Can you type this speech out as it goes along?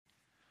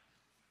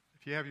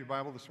If you have your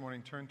Bible this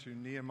morning, turn to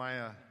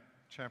Nehemiah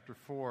chapter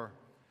 4.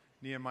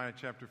 Nehemiah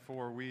chapter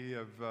 4. We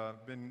have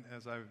been,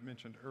 as I've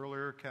mentioned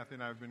earlier, Kathy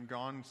and I have been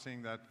gone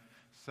seeing that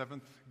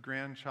seventh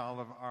grandchild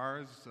of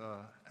ours,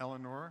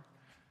 Eleanor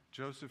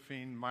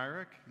Josephine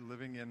Myrick,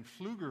 living in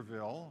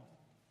Pflugerville,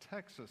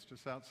 Texas,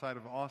 just outside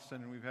of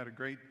Austin. And we've had a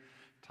great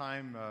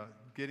time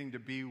getting to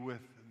be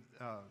with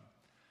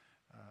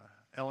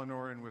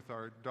Eleanor and with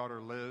our daughter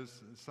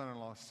Liz, and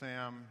son-in-law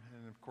Sam,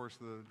 and of course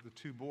the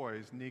two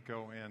boys,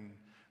 Nico and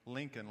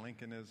Lincoln.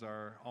 Lincoln is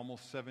our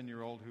almost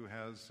 7-year-old who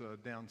has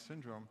Down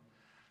syndrome.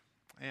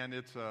 And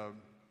it's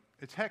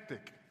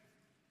hectic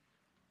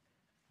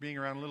being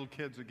around little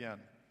kids again.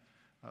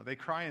 They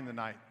cry in the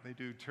night. They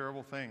do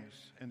terrible things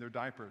in their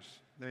diapers.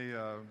 They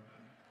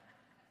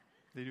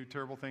do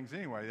terrible things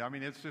anyway. I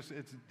mean,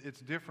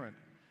 it's different.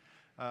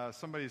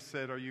 Somebody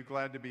said, "Are you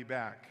glad to be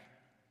back?"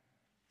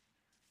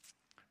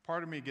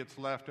 Part of me gets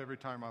left every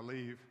time I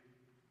leave.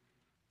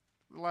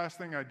 The last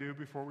thing I do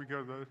before we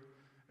go to the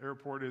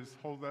airport is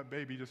hold that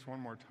baby just one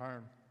more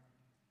time.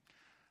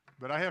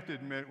 But I have to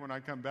admit, when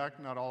I come back,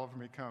 not all of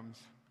me comes.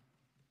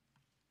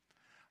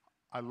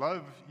 I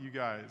love you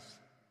guys,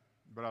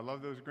 but I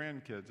love those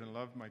grandkids and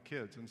love my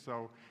kids. And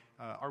so,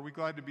 are we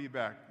glad to be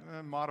back?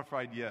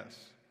 Modified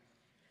yes.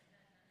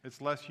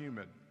 It's less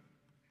humid.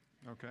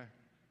 Okay.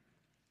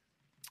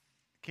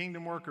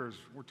 Kingdom workers,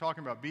 we're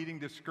talking about beating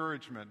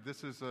discouragement.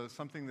 This is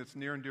something that's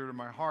near and dear to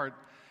my heart.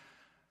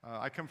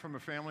 I come from a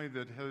family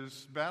that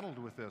has battled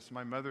with this.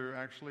 My mother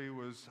actually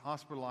was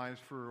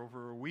hospitalized for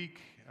over a week.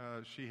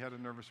 She had a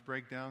nervous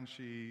breakdown.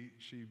 She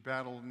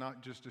battled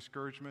not just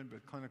discouragement,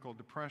 but clinical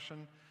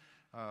depression,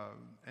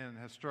 and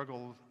has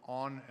struggled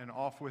on and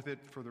off with it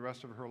for the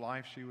rest of her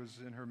life. She was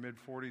in her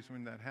mid-40s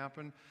when that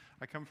happened.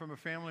 I come from a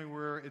family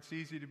where it's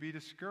easy to be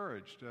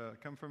discouraged. I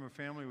come from a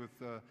family with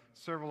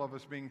several of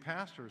us being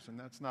pastors, and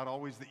that's not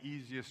always the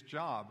easiest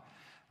job.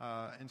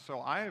 And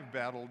so I have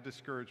battled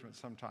discouragement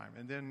sometime.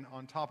 And then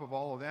on top of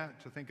all of that,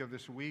 to think of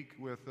this week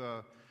with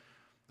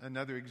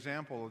another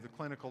example of the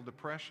clinical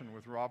depression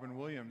with Robin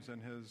Williams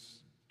and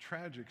his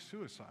tragic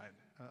suicide.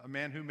 A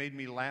man who made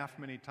me laugh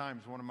many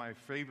times. One of my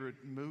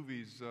favorite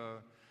movies,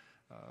 a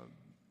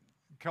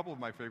couple of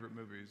my favorite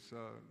movies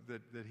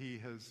that he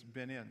has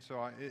been in.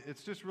 So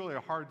it's just really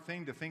a hard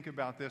thing to think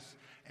about this.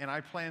 And I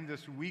planned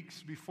this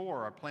weeks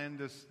before. I planned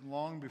this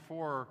long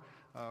before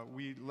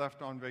we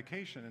left on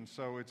vacation. And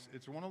so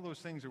it's one of those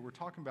things that we're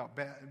talking about,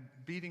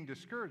 beating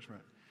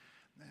discouragement.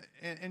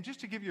 And just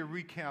to give you a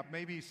recap,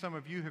 maybe some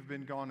of you have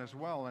been gone as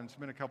well, and it's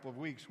been a couple of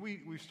weeks.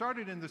 We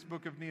started in this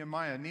book of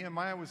Nehemiah.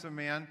 Nehemiah was a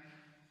man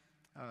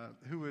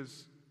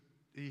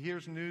he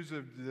hears news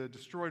of the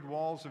destroyed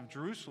walls of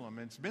Jerusalem.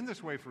 And it's been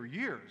this way for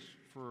years,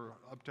 for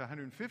up to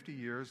 150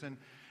 years. And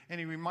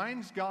he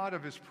reminds God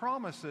of his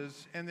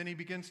promises, and then he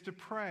begins to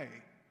pray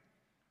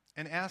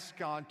and ask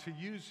God to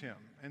use him.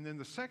 And then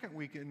the second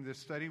week in this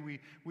study,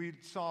 we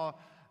saw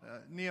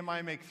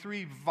Nehemiah make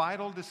 3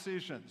 vital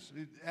decisions,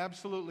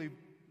 absolutely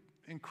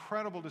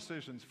incredible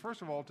decisions.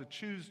 First of all, to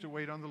choose to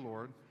wait on the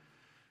Lord.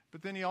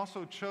 But then he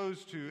also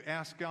chose to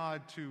ask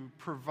God to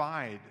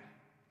provide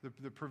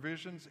the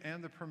provisions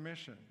and the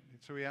permission.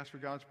 So he asked for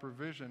God's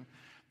provision.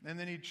 And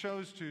then he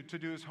chose to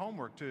do his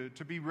homework,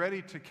 to be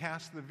ready to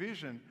cast the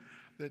vision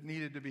that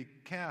needed to be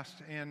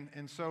cast.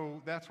 And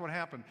so that's what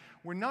happened.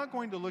 We're not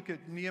going to look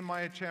at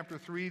Nehemiah chapter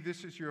 3.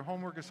 This is your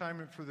homework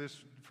assignment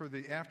for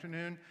the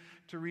afternoon,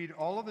 to read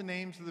all of the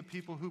names of the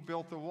people who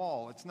built the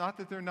wall. It's not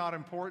that they're not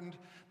important.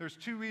 There's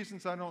 2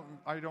 reasons I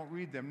don't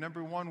read them.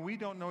 Number one, we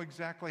don't know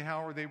exactly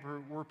how they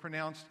were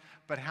pronounced,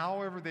 but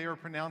however they are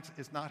pronounced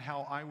is not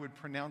how I would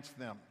pronounce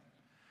them.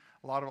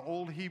 A lot of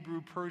old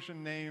Hebrew,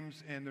 Persian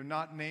names, and they're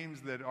not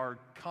names that are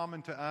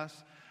common to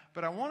us.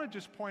 But I want to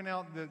just point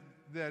out that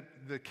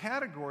the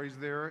categories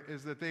there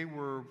is that they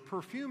were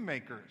perfume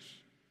makers,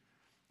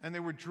 and they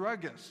were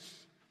druggists,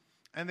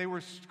 and they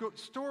were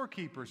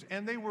storekeepers,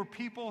 and they were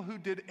people who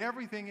did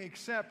everything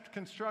except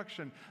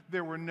construction.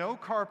 There were no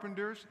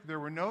carpenters, there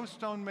were no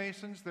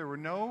stonemasons, there were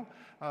no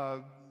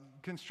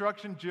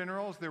construction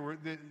generals.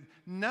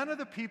 None of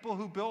the people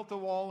who built the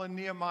wall in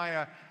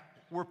Nehemiah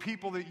were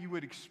people that you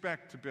would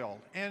expect to build.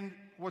 And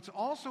what's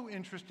also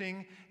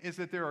interesting is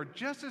that there are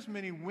just as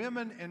many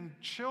women and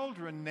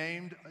children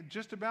named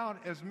just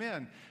about as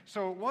men.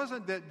 So it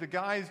wasn't that the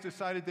guys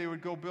decided they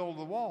would go build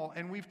the wall.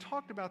 And we've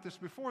talked about this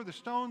before. The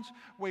stones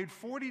weighed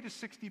 40 to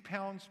 60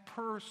 pounds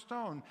per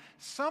stone.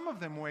 Some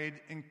of them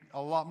weighed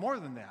a lot more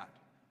than that.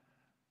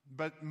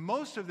 But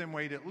most of them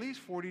weighed at least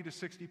 40 to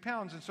 60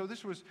 pounds. And so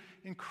this was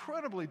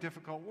incredibly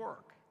difficult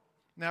work.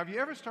 Now, have you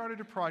ever started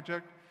a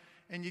project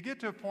and you get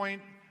to a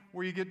point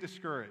where you get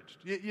discouraged?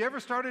 You ever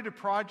started a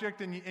project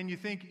and you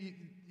think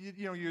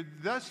you're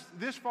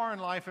this far in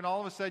life, and all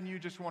of a sudden you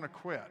just want to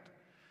quit?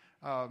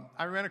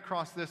 I ran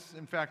across this.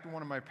 In fact,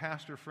 one of my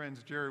pastor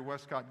friends, Jerry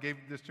Westcott, gave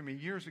this to me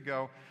years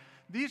ago.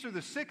 These are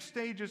the 6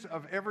 stages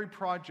of every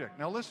project.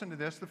 Now listen to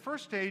this. The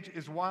first stage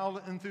is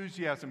wild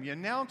enthusiasm. You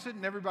announce it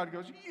and everybody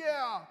goes,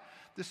 yeah.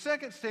 The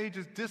second stage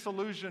is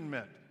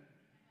disillusionment.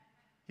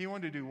 He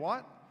wanted to do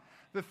what?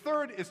 The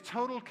third is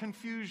total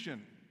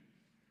confusion.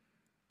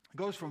 It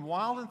goes from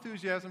wild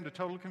enthusiasm to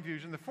total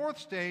confusion. The fourth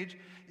stage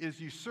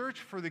is you search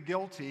for the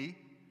guilty.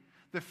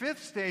 The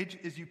fifth stage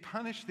is you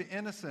punish the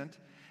innocent.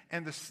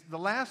 And the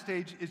last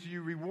stage is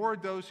you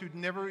reward those who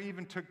never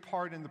even took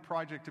part in the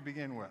project to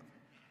begin with.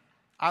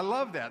 I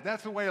love that.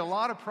 That's the way a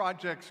lot of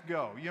projects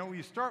go. You know,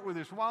 you start with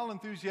this wild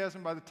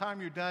enthusiasm. By the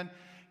time you're done,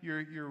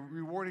 you're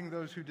rewarding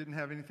those who didn't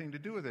have anything to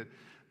do with it.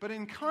 But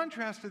in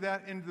contrast to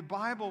that, in the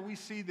Bible, we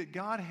see that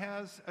God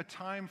has a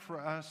time for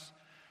us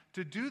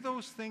to do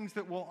those things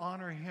that will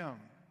honor Him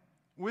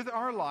with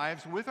our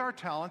lives, with our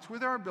talents,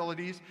 with our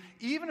abilities,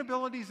 even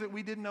abilities that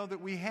we didn't know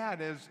that we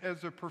had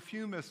as a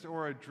perfumist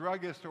or a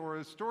druggist or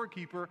a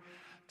storekeeper,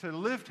 to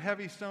lift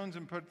heavy stones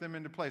and put them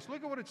into place.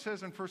 Look at what it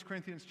says in 1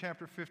 Corinthians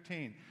chapter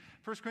 15.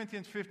 1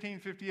 Corinthians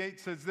 15:58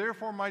 says,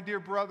 "Therefore, my dear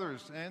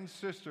brothers and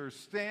sisters,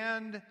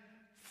 stand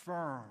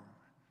firm.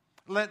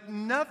 Let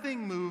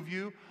nothing move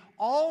you.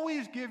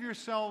 Always give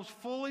yourselves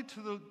fully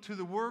to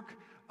the work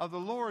of the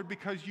Lord,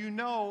 because you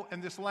know,"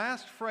 and this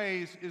last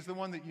phrase is the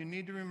one that you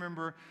need to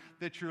remember,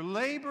 "that your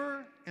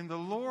labor in the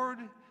Lord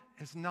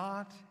is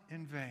not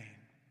in vain."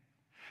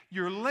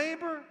 Your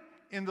labor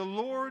in the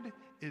Lord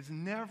is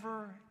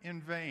never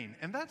in vain.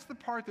 And that's the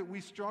part that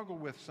we struggle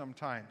with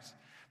sometimes.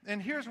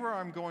 And here's where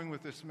I'm going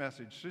with this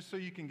message, just so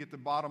you can get the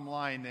bottom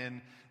line.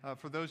 And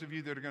for those of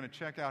you that are going to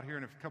check out here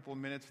in a couple of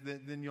minutes,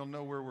 then you'll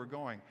know where we're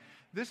going.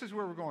 This is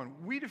where we're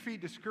going. We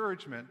defeat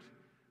discouragement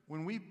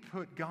when we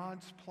put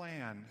God's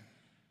plan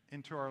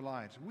into our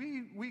lives.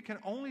 We can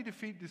only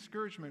defeat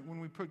discouragement when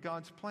we put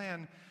God's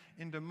plan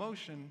into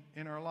motion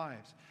in our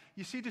lives.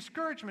 You see,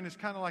 discouragement is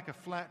kind of like a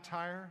flat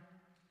tire.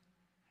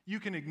 You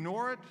can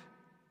ignore it,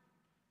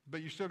 but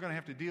you're still going to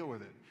have to deal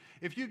with it.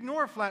 If you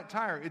ignore a flat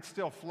tire, it's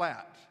still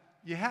flat.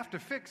 You have to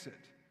fix it.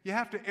 You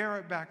have to air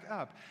it back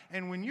up.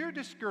 And when you're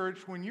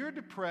discouraged, when you're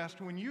depressed,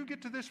 when you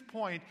get to this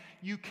point,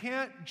 you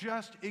can't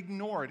just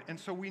ignore it. And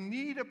so we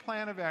need a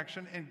plan of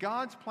action, and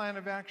God's plan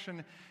of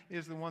action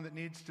is the one that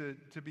needs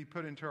to be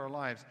put into our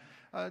lives.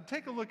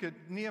 Take a look at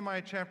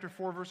Nehemiah chapter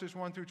 4, verses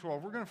 1 through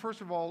 12. We're going to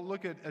first of all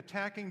look at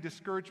attacking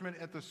discouragement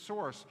at the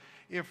source.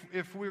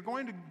 If we're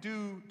going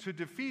to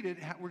defeat it,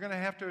 we're going to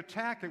have to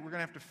attack it. We're going to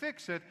have to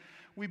fix it.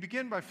 We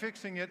begin by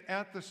fixing it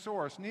at the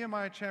source.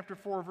 Nehemiah chapter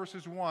 4,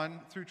 verses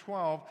 1 through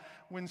 12.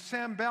 When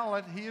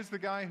Sanballat, he is the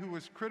guy who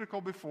was critical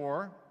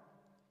before,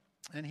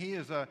 and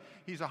he's a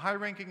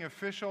high-ranking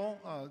official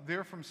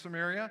there from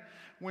Samaria.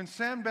 When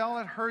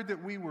Sanballat heard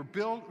that we were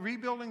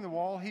rebuilding the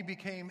wall, he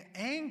became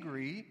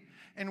angry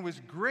and was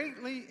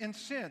greatly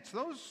incensed.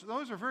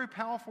 Those are very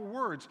powerful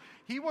words.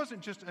 He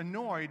wasn't just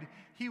annoyed,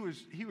 he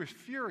was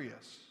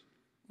furious.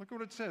 Look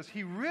what it says.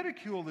 He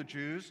ridiculed the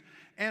Jews,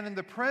 and in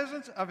the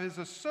presence of his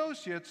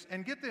associates,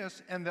 and get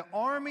this, and the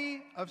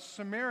army of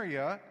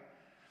Samaria,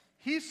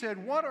 he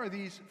said, "What are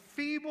these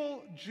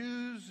feeble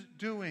Jews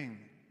doing?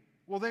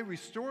 Will they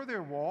restore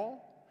their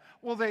wall?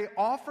 Will they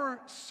offer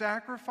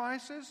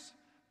sacrifices?"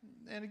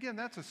 And again,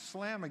 that's a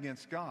slam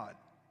against God.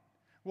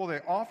 Will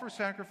they offer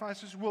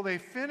sacrifices? Will they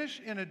finish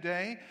in a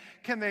day?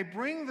 Can they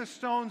bring the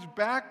stones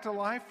back to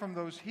life from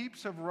those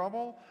heaps of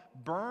rubble,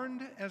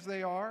 burned as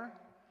they are?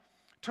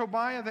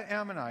 Tobiah the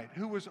Ammonite,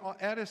 who was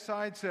at his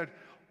side, said,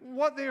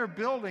 "What they are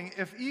building,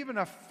 if even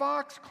a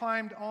fox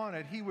climbed on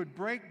it, he would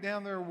break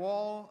down their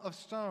wall of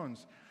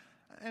stones."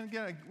 And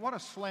again, what a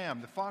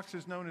slam. The fox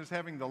is known as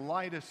having the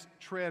lightest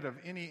tread of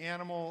any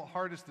animal,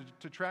 hardest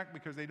to track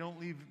because they don't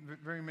leave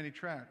very many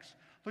tracks.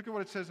 Look at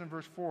what it says in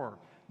verse 4.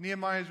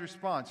 Nehemiah's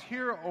response,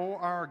 "Hear, O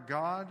our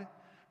God,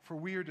 for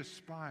we are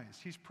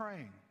despised." He's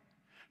praying.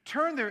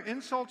 "Turn their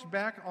insults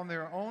back on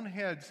their own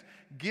heads.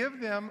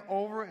 Give them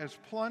over as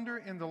plunder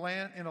in a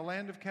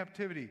land of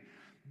captivity.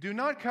 Do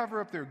not cover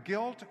up their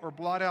guilt or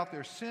blot out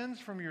their sins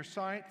from your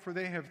sight, for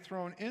they have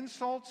thrown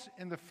insults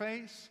in the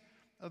face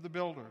of the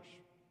builders."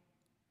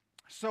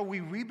 So we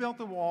rebuilt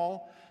the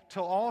wall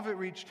till all of it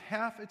reached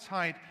half its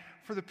height,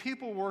 for the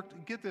people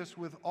worked, get this,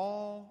 with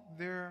all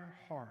their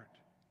heart.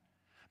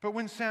 But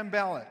when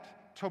Sanballat,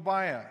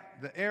 Tobiah,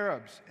 the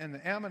Arabs, and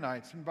the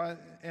Ammonites,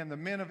 and the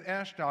men of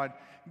Ashdod,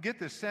 get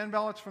this,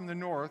 Sanballat's from the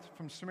north,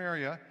 from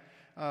Samaria,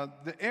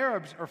 the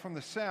Arabs are from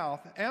the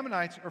south,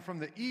 Ammonites are from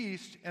the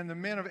east, and the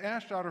men of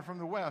Ashdod are from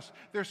the west.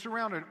 They're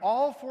surrounded,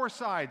 all four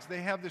sides.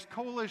 They have this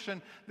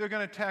coalition. They're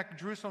going to attack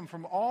Jerusalem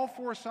from all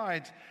four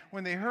sides.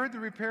 When they heard the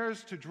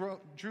repairs to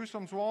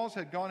Jerusalem's walls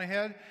had gone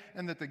ahead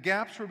and that the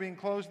gaps were being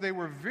closed, they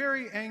were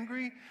very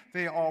angry.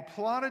 They all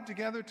plotted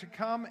together to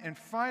come and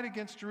fight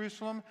against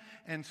Jerusalem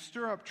and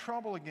stir up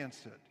trouble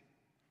against it.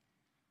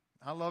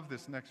 I love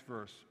this next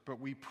verse. "But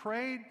we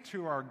prayed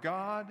to our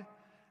God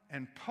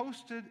and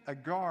posted a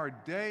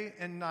guard day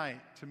and night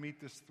to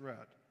meet this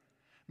threat.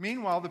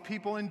 Meanwhile, the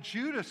people in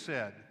Judah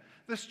said,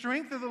 'The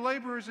strength of the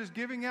laborers is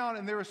giving out,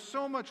 and there is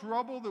so much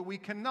rubble that we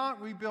cannot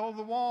rebuild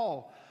the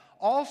wall.'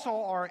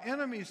 Also, our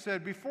enemies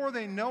said, 'Before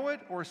they know it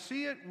or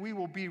see it, we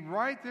will be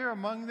right there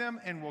among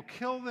them and will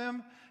kill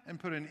them and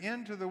put an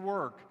end to the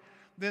work.'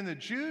 Then the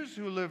Jews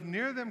who lived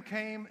near them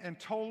came and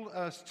told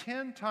us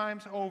 10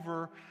 times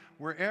over,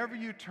 'Wherever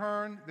you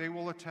turn, they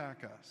will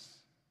attack us.'"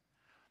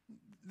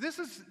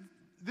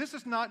 this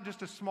is not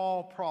just a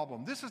small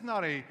problem. This is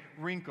not a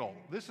wrinkle.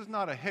 This is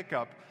not a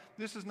hiccup.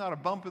 This is not a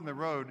bump in the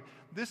road.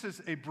 This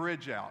is a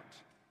bridge out.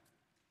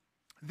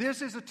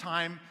 This is a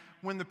time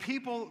when the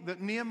people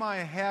that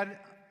Nehemiah had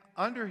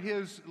under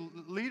his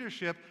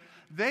leadership,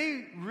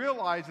 they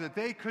realized that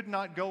they could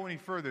not go any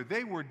further.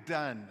 They were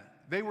done.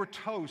 They were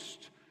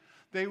toast.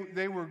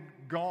 They were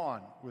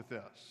gone with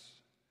this.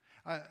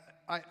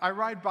 I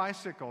ride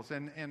bicycles,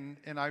 and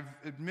I've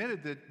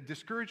admitted that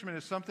discouragement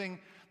is something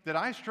that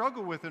I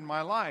struggle with in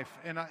my life.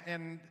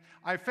 And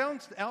I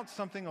found out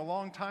something a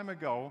long time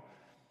ago.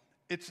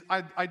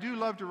 I do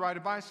love to ride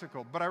a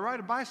bicycle, but I ride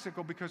a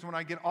bicycle because when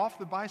I get off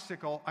the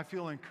bicycle, I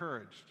feel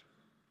encouraged.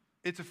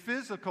 It's a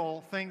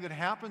physical thing that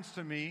happens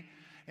to me,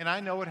 and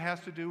I know it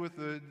has to do with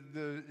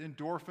the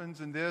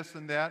endorphins and this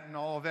and that and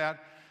all of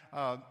that.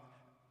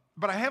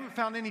 But I haven't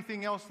found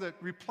anything else that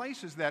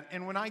replaces that.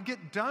 And when I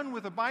get done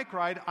with a bike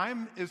ride,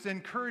 I'm as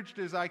encouraged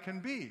as I can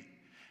be.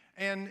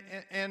 And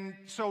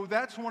so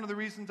that's one of the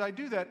reasons I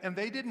do that. And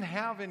they didn't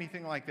have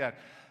anything like that.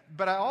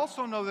 But I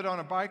also know that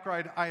on a bike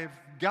ride, I have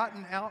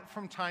gotten out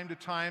from time to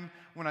time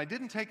when I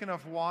didn't take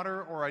enough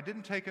water or I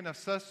didn't take enough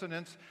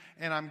sustenance,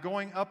 and I'm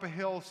going up a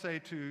hill, say,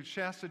 to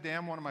Shasta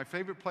Dam. One of my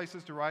favorite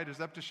places to ride is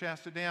up to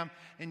Shasta Dam.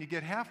 And you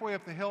get halfway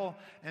up the hill,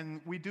 and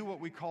we do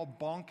what we call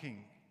bonking.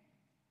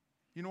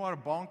 You know what a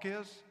bonk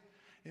is?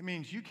 It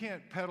means you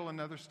can't pedal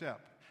another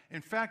step.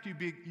 In fact,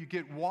 you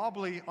get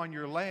wobbly on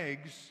your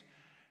legs,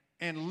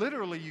 and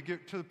literally you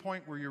get to the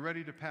point where you're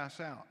ready to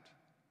pass out.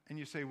 And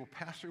you say, well,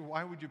 Pastor,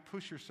 why would you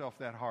push yourself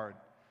that hard?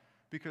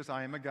 Because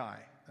I am a guy.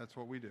 That's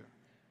what we do.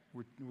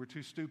 We're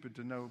too stupid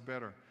to know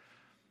better.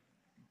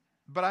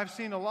 But I've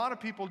seen a lot of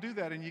people do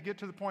that, and you get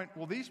to the point,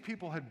 well, these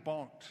people had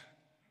bonked.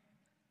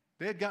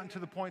 They had gotten to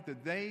the point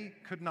that they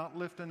could not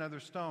lift another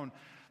stone.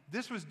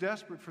 This was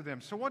desperate for them.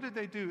 So what did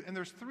they do? And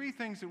there's three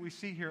things that we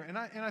see here, and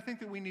I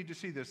think that we need to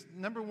see this.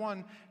 Number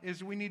one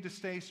is we need to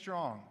stay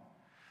strong.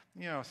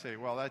 You know, say,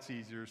 well, that's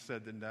easier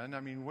said than done. I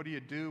mean, what do you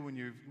do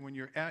when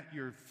you're at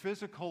your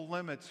physical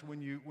limits,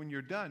 when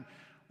you're done?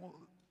 Well,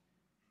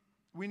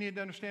 we need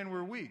to understand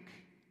we're weak.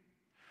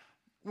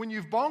 When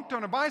you've bonked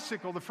on a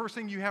bicycle, the first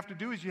thing you have to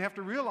do is you have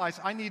to realize,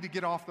 I need to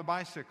get off the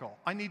bicycle.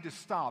 I need to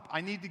stop.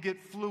 I need to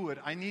get fluid.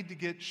 I need to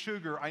get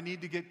sugar. I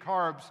need to get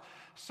carbs.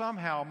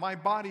 Somehow, my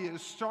body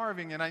is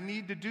starving, and I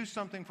need to do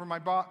something for my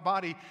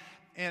body.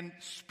 And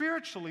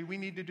spiritually, we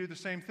need to do the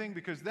same thing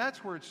because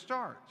that's where it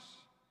starts.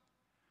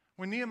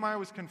 When Nehemiah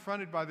was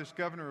confronted by this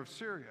governor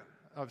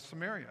of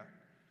Samaria,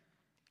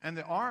 and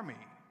the army,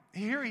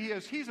 here he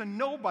is. He's a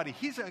nobody.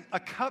 He's a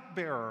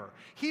cupbearer.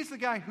 He's the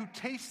guy who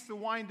tastes the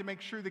wine to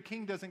make sure the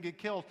king doesn't get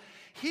killed.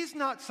 He's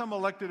not some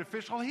elected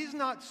official. He's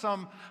not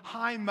some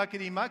high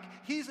muckety-muck.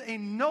 He's a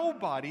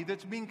nobody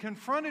that's being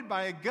confronted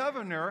by a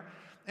governor,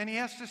 and he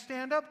has to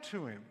stand up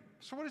to him.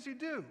 So what does he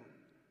do?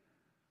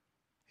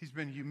 He's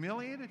been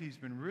humiliated. He's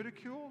been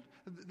ridiculed.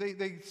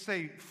 They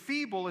say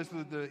feeble is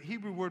the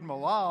Hebrew word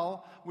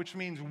malal, which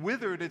means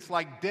withered. It's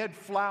like dead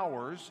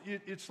flowers.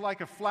 It's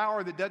like a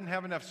flower that doesn't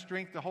have enough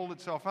strength to hold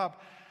itself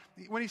up.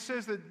 When he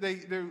says that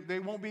they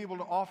won't be able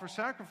to offer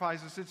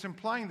sacrifices, it's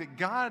implying that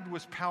God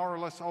was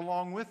powerless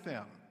along with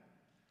them.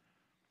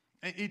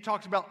 And he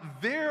talks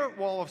about their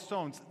wall of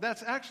stones.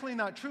 That's actually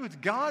not true. It's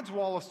God's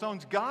wall of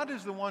stones. God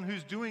is the one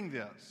who's doing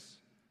this.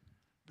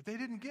 But they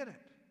didn't get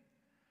it.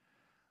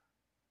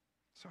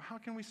 So how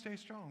can we stay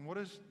strong? What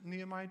does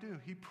Nehemiah do?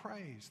 He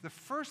prays. The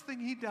first thing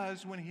he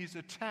does when he's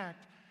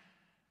attacked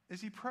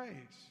is he prays.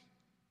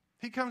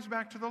 He comes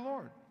back to the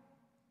Lord.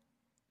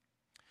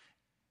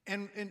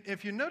 And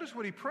if you notice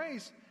what he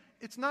prays,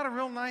 it's not a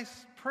real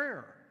nice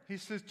prayer. He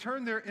says,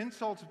 turn their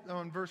insults,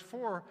 on verse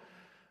 4,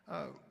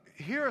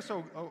 hear us,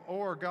 O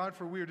our God,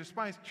 for we are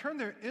despised. Turn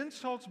their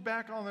insults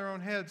back on their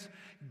own heads.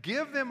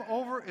 Give them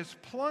over as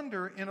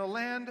plunder in a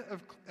land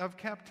of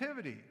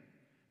captivity.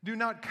 Do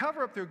not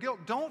cover up their guilt.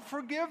 Don't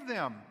forgive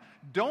them.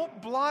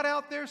 Don't blot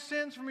out their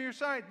sins from your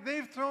sight.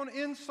 They've thrown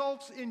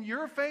insults in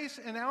your face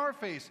and our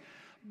face.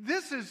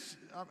 This is,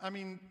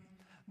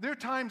 there are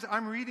times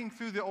I'm reading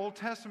through the Old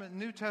Testament and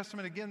New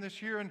Testament again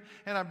this year, and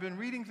I've been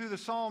reading through the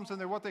Psalms, and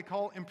they're what they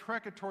call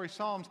imprecatory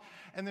Psalms.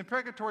 And the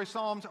imprecatory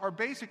Psalms are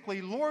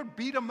basically, Lord,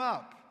 beat them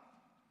up.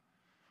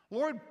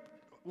 Lord,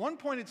 one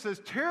point it says,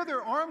 tear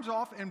their arms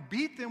off and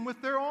beat them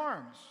with their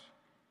arms.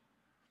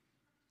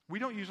 We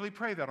don't usually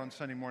pray that on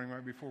Sunday morning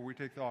right before we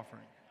take the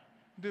offering,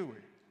 do we?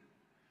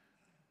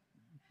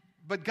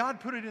 But God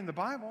put it in the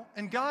Bible,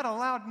 and God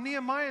allowed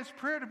Nehemiah's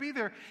prayer to be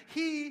there.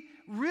 He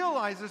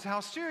realizes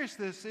how serious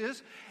this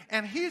is,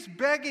 and he's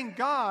begging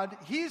God.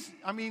 He's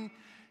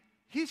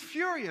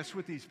furious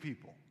with these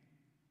people.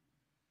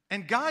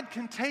 And God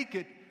can take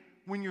it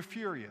when you're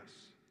furious.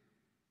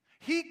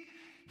 He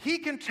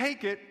can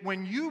take it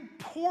when you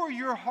pour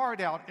your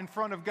heart out in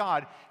front of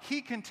God.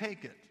 He can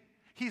take it.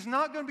 He's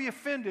not going to be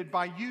offended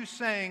by you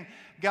saying,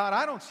 God,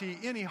 I don't see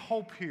any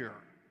hope here.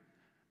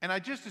 And I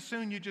just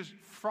assume you just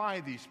fry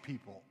these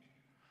people.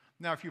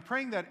 Now, if you're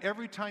praying that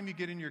every time you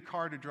get in your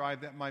car to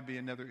drive, that might be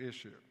another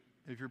issue.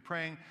 If you're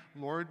praying,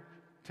 Lord,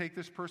 take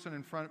this person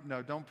in front of...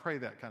 No, don't pray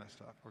that kind of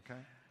stuff, okay?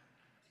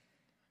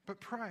 But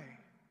pray.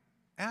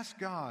 Ask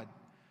God.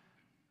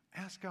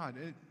 Ask God.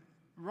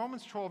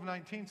 Romans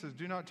 12:19 says,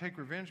 "Do not take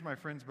revenge, my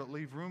friends, but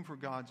leave room for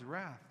God's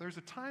wrath." There's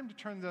a time to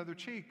turn the other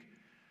cheek.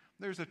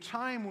 There's a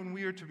time when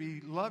we are to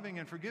be loving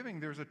and forgiving.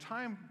 There's a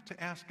time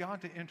to ask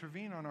God to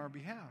intervene on our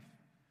behalf.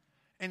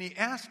 And he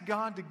asked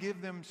God to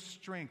give them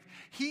strength.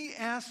 He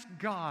asked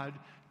God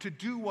to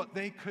do what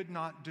they could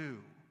not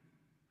do.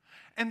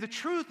 And the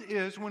truth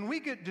is, when we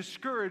get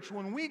discouraged,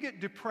 when we get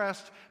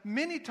depressed,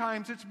 many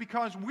times it's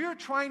because we're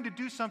trying to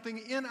do something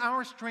in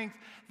our strength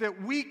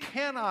that we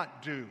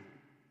cannot do.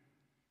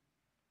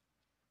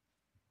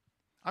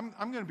 I'm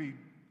going to be,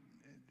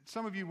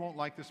 some of you won't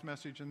like this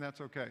message, and that's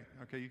okay.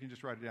 Okay, you can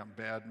just write it down.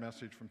 Bad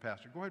message from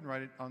pastor. Go ahead and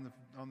write it on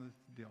the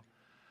deal.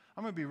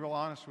 I'm going to be real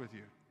honest with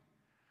you.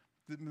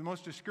 The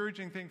most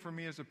discouraging thing for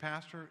me as a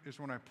pastor is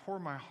when I pour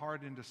my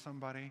heart into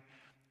somebody,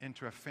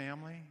 into a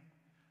family,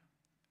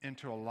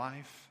 into a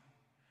life,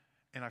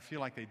 and I feel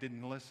like they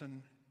didn't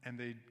listen, and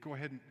they go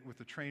ahead with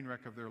the train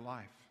wreck of their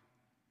life.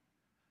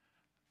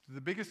 The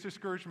biggest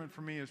discouragement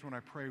for me is when I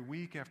pray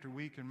week after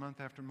week and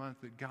month after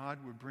month that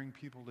God would bring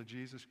people to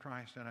Jesus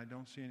Christ, and I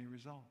don't see any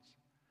results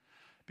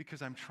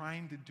because I'm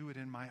trying to do it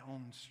in my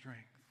own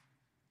strength.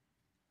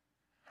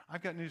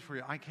 I've got news for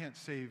you. I can't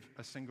save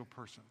a single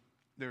person.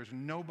 There's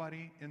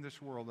nobody in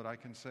this world that I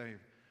can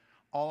save.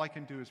 All I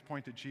can do is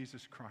point to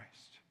Jesus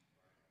Christ,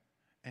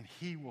 and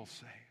he will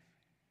save.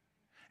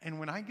 And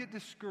when I get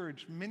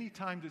discouraged, many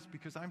times it's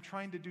because I'm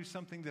trying to do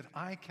something that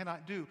I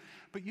cannot do.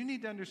 But you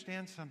need to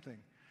understand something.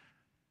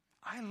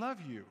 I love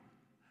you,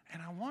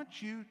 and I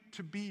want you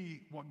to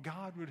be what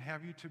God would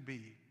have you to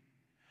be.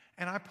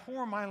 And I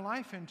pour my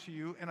life into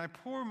you, and I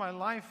pour my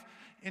life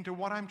into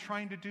what I'm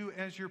trying to do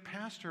as your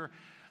pastor.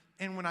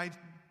 And when I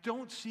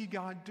don't see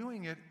God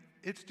doing it,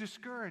 it's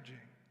discouraging.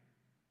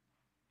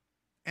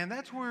 And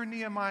that's where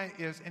Nehemiah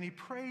is. And he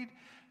prayed,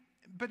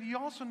 but he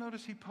also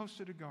noticed he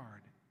posted a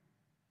guard.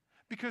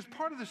 Because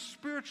part of the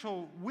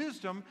spiritual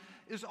wisdom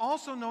is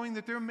also knowing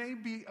that there may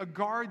be a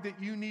guard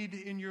that you need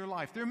in your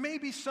life. There may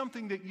be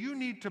something that you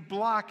need to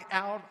block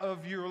out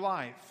of your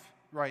life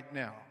right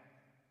now.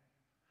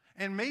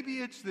 And maybe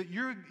it's that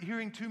you're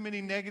hearing too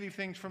many negative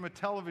things from a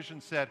television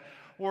set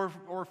or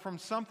from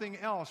something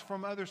else,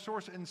 from other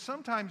sources. And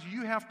sometimes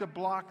you have to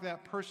block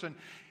that person.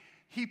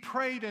 He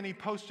prayed and he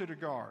posted a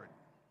guard.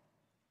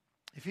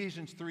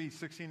 Ephesians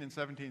 3:16 and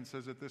 17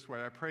 says it this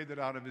way: I pray that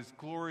out of his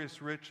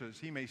glorious riches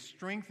he may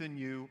strengthen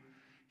you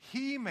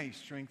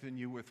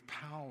with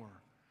power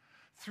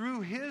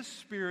through his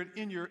Spirit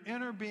in your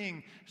inner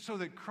being, so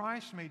that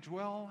Christ may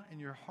dwell in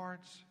your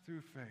hearts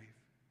through faith.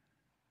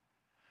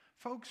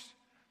 Folks,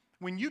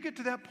 when you get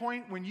to that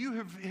point, when you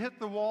have hit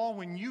the wall,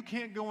 when you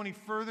can't go any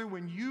further,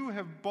 when you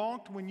have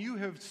balked, when you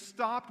have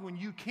stopped, when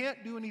you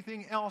can't do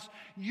anything else,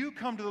 you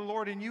come to the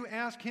Lord and you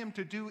ask him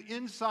to do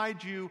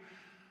inside you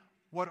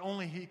what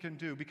only he can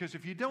do. Because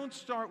if you don't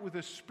start with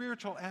a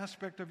spiritual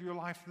aspect of your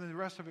life, then the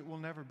rest of it will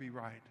never be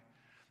right.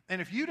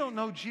 And if you don't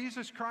know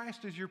Jesus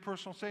Christ as your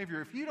personal Savior,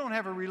 if you don't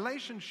have a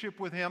relationship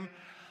with him,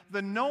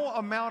 then no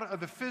amount of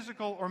the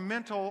physical or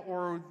mental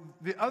or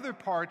the other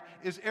part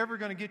is ever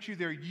going to get you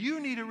there. You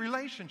need a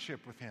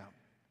relationship with him.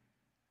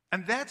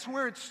 And that's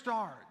where it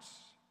starts.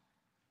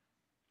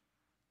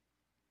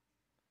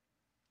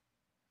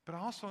 But I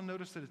also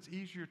notice that it's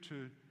easier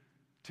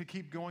to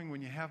keep going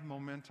when you have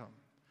momentum.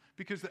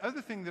 Because the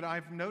other thing that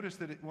I've noticed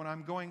that when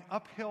I'm going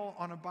uphill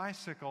on a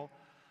bicycle,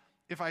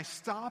 if I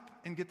stop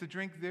and get the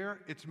drink there,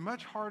 it's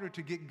much harder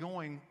to get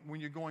going when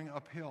you're going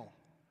uphill.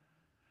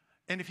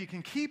 And if you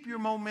can keep your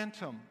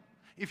momentum,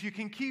 if you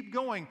can keep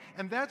going,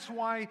 and that's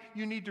why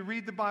you need to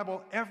read the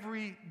Bible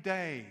every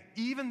day,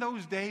 even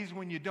those days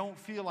when you don't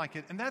feel like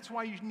it. And that's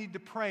why you need to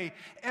pray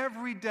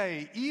every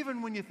day,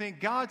 even when you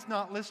think God's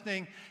not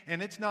listening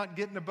and it's not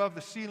getting above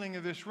the ceiling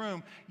of this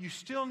room. You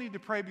still need to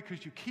pray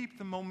because you keep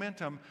the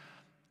momentum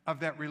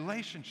of that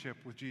relationship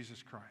with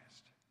Jesus Christ.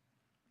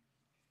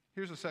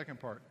 Here's the second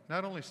part.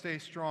 Not only stay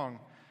strong,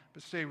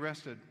 but stay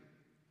rested.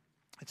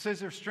 It says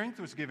their strength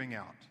was giving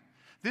out.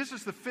 This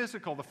is the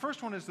physical. The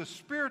first one is the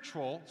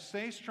spiritual,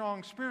 stay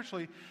strong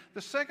spiritually.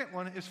 The second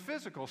one is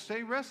physical,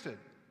 stay rested.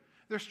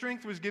 Their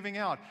strength was giving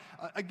out.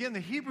 Again,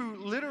 the Hebrew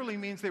literally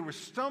means they were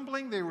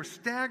stumbling, they were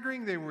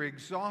staggering, they were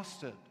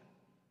exhausted.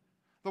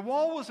 The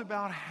wall was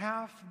about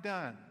half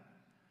done.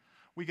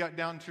 We got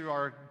down to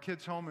our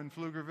kids' home in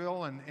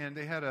Pflugerville, and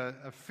they had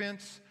a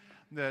fence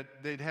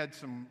that they'd had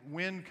some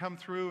wind come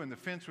through, and the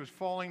fence was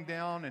falling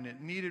down, and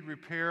it needed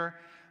repair.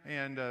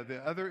 And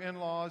the other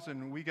in-laws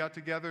and we got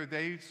together.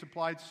 They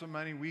supplied some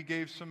money. We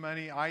gave some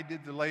money. I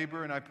did the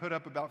labor, and I put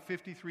up about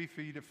 53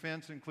 feet of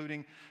fence,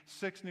 including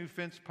 6 new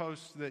fence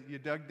posts that you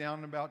dug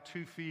down about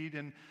 2 feet.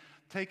 And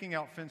taking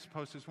out fence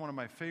posts is one of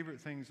my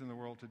favorite things in the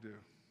world to do.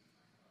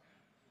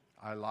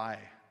 I lie.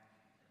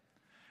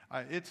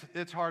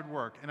 It's hard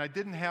work, and I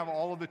didn't have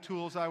all of the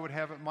tools I would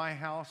have at my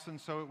house, and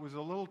so it was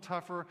a little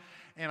tougher.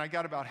 And I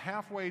got about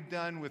halfway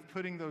done with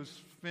putting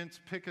those fence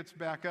pickets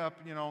back up,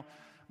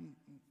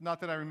 not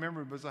that I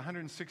remember, but it was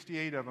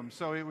 168 of them.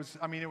 So it was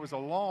a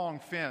long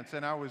fence,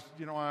 and I was,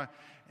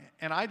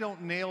 and I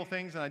don't nail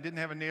things, and I didn't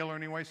have a nailer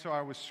anyway, so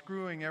I was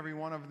screwing every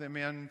one of them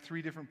in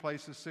 3 different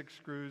places, 6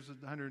 screws,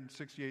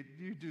 168.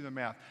 You do the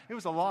math. It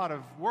was a lot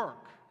of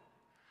work.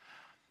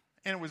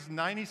 And it was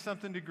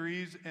 90-something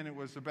degrees, and it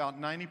was about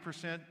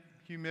 90%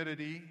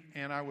 humidity,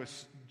 and I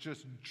was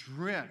just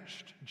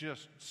drenched,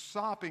 just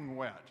sopping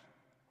wet.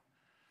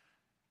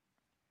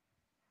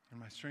 And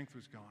my strength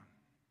was gone.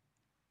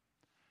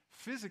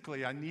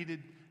 Physically,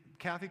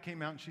 Kathy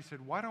came out and she said,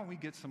 "Why don't we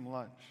get some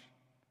lunch?"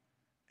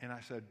 And I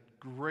said,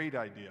 "Great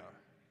idea."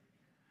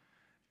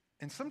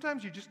 And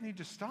sometimes you just need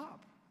to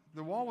stop.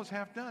 The wall was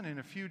half done in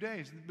a few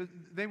days, but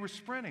they were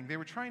sprinting. They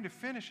were trying to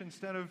finish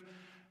instead of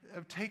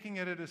taking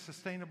it at a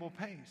sustainable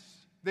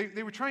pace.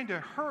 They were trying to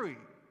hurry.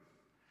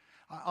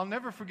 I'll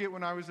never forget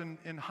when I was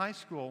in high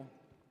school.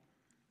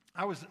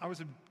 I was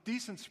a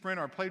decent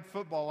sprinter. I played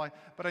football,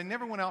 but I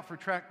never went out for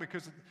track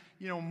because,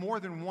 more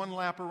than one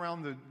lap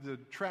around the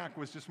track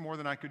was just more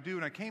than I could do.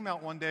 And I came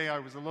out one day. I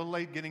was a little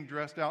late getting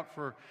dressed out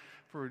for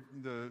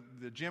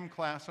the gym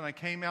class, and I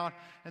came out,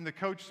 and the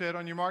coach said,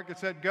 "On your mark, get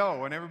set,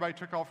 go." And everybody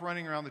took off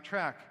running around the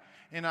track.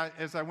 And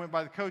as I went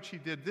by the coach, he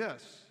did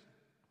this.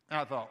 And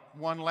I thought,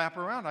 one lap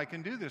around, I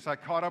can do this. I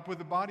caught up with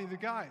the body of the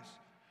guys.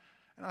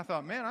 And I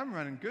thought, man, I'm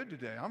running good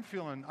today. I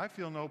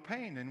feel no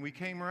pain. And we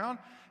came around,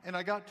 and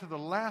I got to the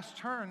last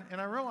turn, and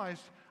I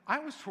realized I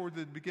was toward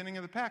the beginning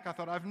of the pack. I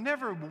thought, I've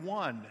never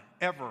won,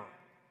 ever,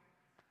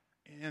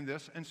 in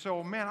this. And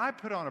so, man, I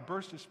put on a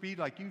burst of speed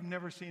like you've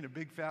never seen a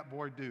big fat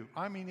boy do.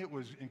 It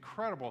was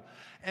incredible.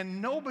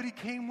 And nobody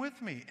came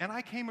with me. And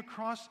I came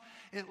across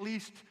at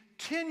least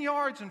 10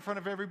 yards in front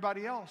of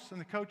everybody else. And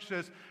the coach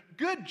says,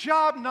 "Good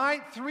job,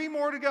 Knight. 3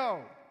 more to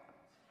go."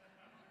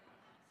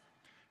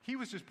 He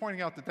was just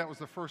pointing out that was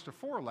the first of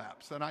 4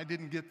 laps, and I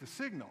didn't get the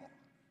signal.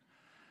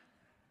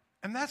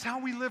 And that's how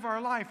we live our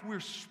life.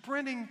 We're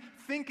sprinting,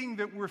 thinking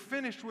that we're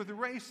finished with the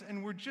race,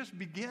 and we're just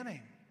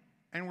beginning,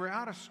 and we're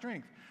out of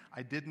strength.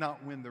 I did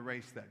not win the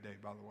race that day,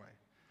 by the way.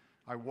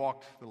 I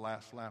walked the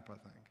last lap, I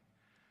think.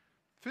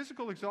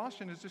 Physical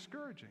exhaustion is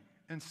discouraging,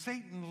 and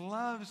Satan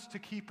loves to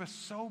keep us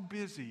so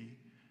busy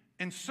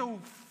and so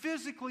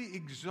physically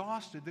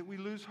exhausted that we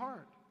lose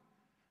heart.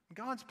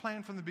 God's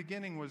plan from the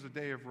beginning was a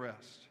day of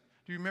rest.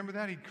 Do you remember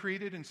that? He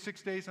created in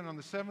 6 days, and on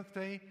the 7th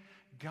day,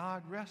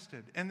 God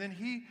rested. And then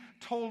he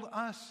told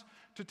us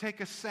to take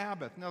a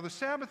Sabbath. Now, the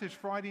Sabbath is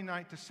Friday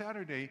night to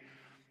Saturday,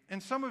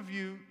 and some of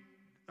you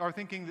are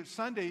thinking that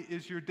Sunday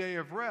is your day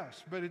of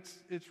rest, but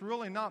it's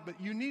really not. But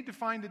you need to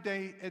find a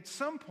day at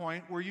some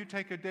point where you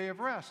take a day of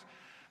rest.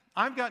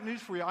 I've got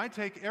news for you. I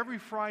take every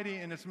Friday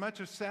and as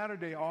much as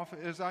Saturday off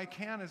as I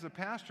can as a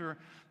pastor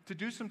to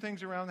do some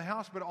things around the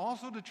house, but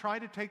also to try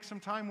to take some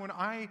time when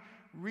I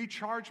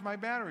recharge my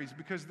batteries,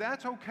 because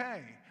that's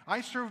okay. I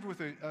served with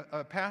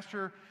a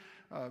pastor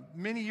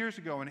many years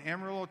ago in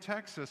Amarillo,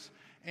 Texas,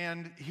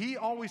 and he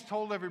always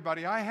told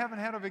everybody, "I haven't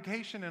had a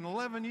vacation in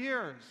 11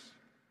 years.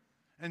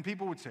 And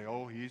people would say,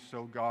 "Oh, he's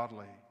so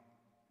godly."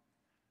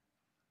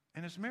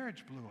 And his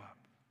marriage blew up,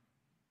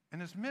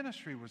 and his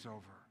ministry was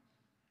over,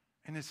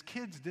 and his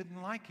kids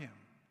didn't like him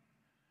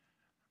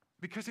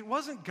because it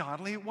wasn't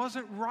godly, it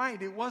wasn't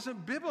right, it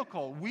wasn't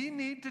biblical. We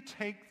need to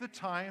take the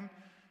time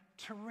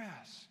to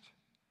rest.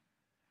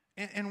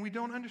 And we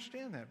don't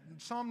understand that.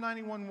 Psalm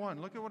 91:1,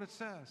 look at what it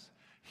says.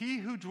 He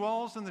who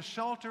dwells in the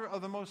shelter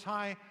of the Most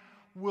High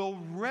will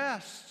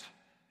rest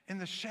in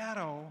the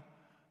shadow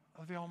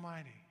of the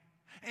Almighty.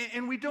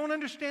 And we don't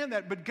understand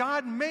that, but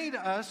God made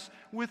us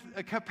with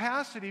a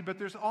capacity, but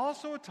there's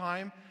also a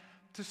time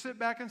to sit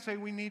back and say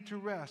we need to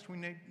rest. We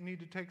need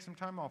to take some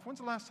time off. When's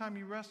the last time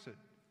you rested?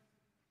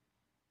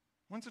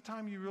 When's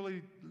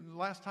the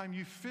last time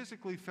you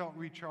physically felt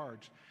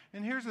recharged?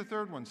 And here's the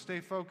third one, stay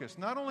focused.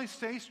 Not only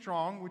stay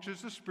strong, which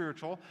is the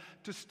spiritual,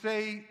 to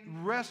stay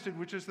rested,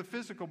 which is the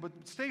physical, but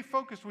stay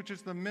focused, which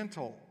is the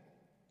mental.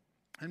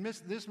 And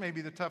this may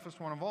be the toughest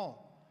one of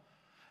all.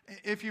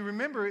 If you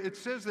remember, it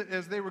says that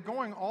as they were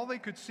going, all they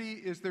could see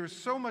is there's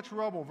so much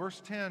rubble. Verse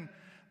 10,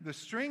 the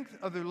strength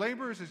of the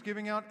laborers is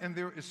giving out, and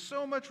there is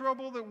so much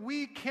rubble that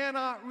we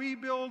cannot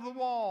rebuild the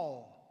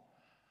wall.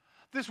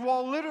 This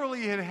wall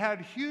literally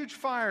had huge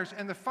fires,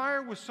 and the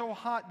fire was so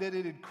hot that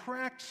it had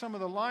cracked some of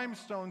the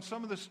limestone,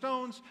 some of the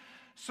stones,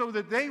 so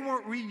that they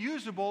weren't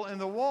reusable in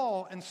the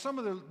wall, and some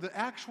of the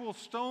actual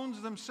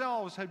stones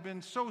themselves had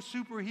been so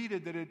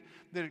superheated that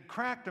it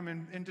cracked them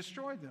and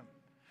destroyed them.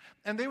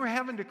 And they were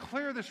having to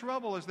clear this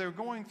rubble as they were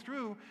going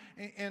through,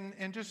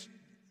 and just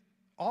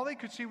all they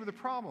could see were the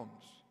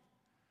problems.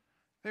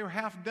 They were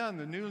half done.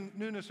 The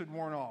newness had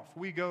worn off.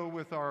 We go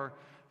with our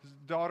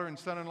daughter and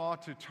son-in-law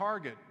to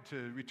Target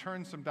to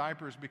return some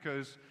diapers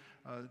because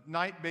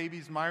Knight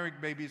babies, Myrick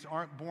babies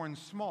aren't born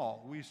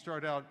small. We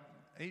start out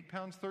 8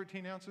 pounds,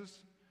 13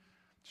 ounces.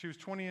 She was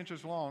 20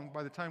 inches long.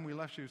 By the time we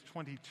left, she was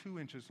 22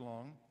 inches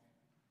long.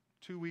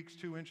 2 weeks,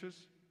 2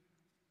 inches.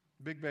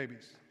 Big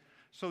babies.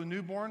 So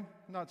newborn,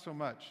 not so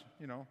much,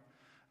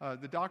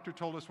 The doctor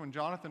told us when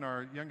Jonathan,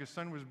 our youngest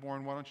son, was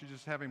born, why don't you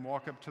just have him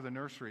walk up to the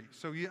nursery?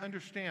 So you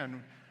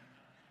understand,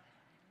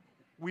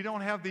 we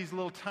don't have these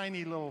little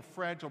tiny little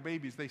fragile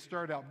babies. They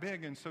start out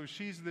big, and so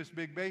she's this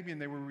big baby,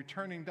 and they were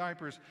returning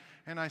diapers.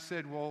 And I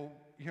said, well,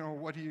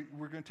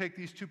 we're going to take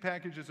these 2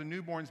 packages of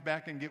newborns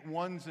back and get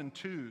 1s and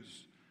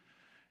 2s.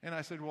 And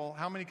I said, well,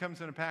 how many comes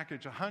in a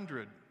package?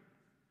 100.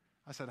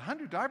 I said,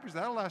 100 diapers?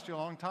 That'll last you a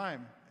long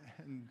time.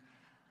 And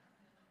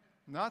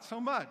not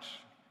so much.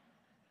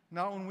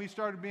 Not when we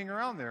started being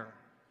around there.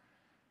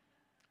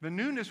 The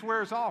newness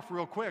wears off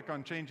real quick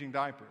on changing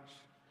diapers.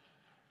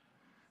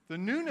 The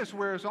newness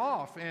wears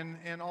off,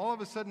 and all of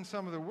a sudden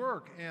some of the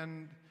work.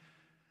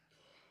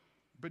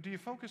 But do you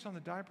focus on the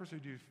diapers or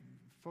do you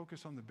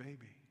focus on the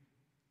baby?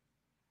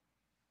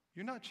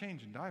 You're not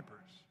changing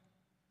diapers.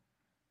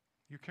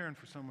 You're caring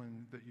for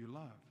someone that you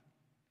love.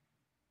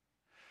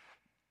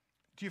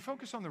 Do you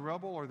focus on the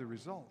rubble or the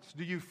results?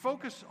 Do you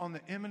focus on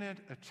the imminent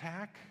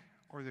attack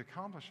or the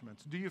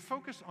accomplishments? Do you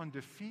focus on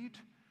defeat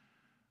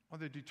or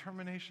the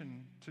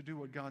determination to do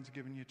what God's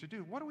given you to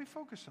do? What do we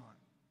focus on?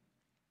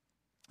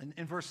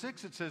 In verse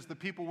 6, it says the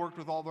people worked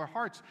with all their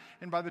hearts.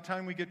 And by the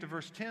time we get to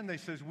verse 10, they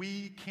says,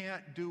 we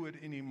can't do it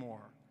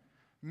anymore.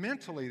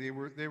 Mentally, they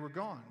were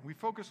gone. We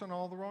focus on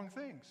all the wrong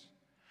things.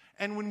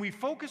 And when we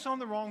focus on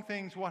the wrong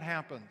things, what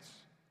happens?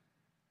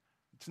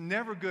 It's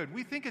never good.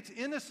 We think it's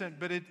innocent,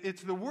 but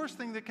it's the worst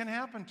thing that can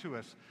happen to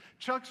us.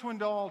 Chuck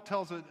Swindoll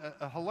tells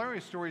a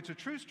hilarious story. It's a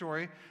true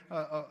story.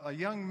 A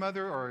young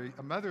mother, or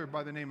a mother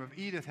by the name of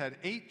Edith, had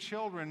 8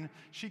 children.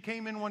 She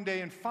came in one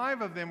day, and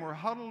 5 of them were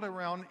huddled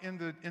around in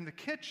the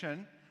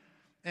kitchen.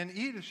 And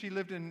Edith, she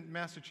lived in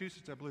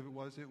Massachusetts, I believe it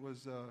was. It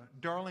was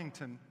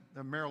Darlington,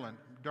 Maryland.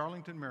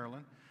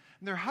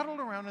 And they're huddled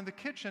around in the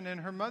kitchen,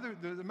 and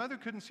the mother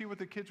couldn't see what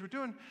the kids were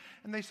doing.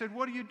 And they said,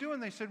 what are you doing?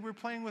 They said, we're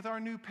playing with our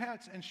new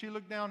pets. And she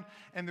looked down,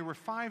 and there were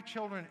 5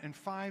 children and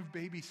 5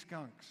 baby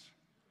skunks.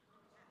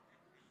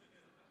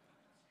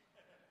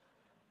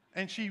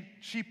 And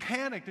she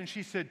panicked, and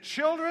she said,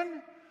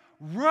 children,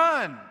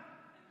 run!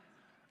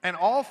 And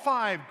all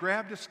 5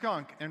 grabbed a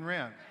skunk and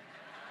ran.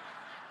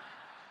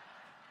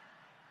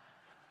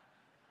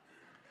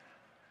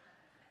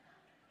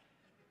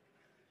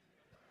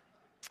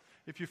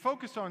 If you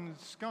focus on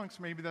skunks,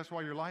 maybe that's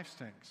why your life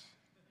stinks.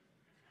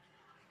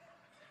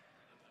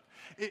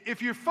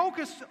 If you're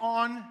focused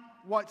on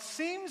what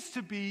seems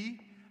to be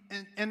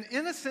an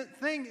innocent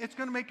thing, it's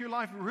going to make your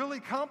life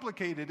really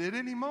complicated at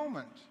any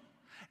moment.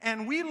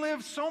 And we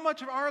live so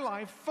much of our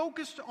life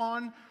focused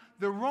on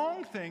the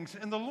wrong things.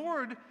 And the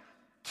Lord,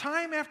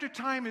 time after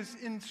time,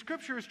 in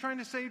Scripture is trying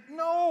to say,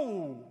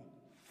 no,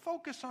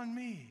 focus on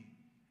me.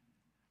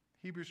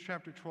 Hebrews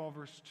chapter 12,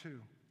 verse 2.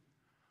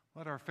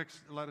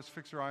 Let us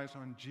fix our eyes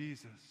on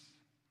Jesus,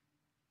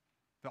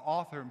 the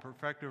author and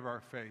perfecter of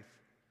our faith,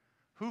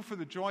 who for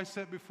the joy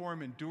set before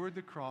him endured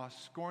the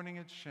cross, scorning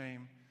its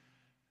shame,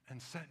 and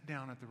sat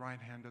down at the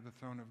right hand of the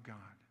throne of God.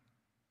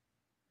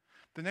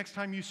 The next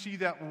time you see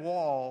that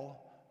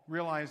wall,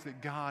 realize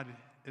that God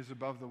is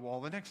above the wall.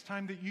 The next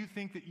time that you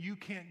think that you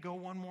can't go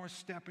one more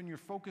step and you're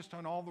focused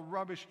on all the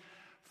rubbish,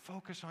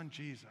 focus on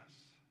Jesus.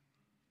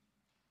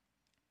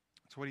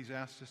 That's what he's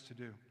asked us to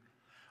do.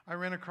 I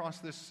ran across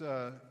this,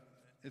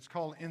 it's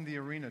called In the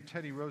Arena.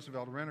 Teddy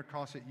Roosevelt. I ran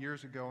across it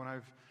years ago, and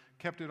I've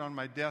kept it on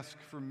my desk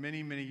for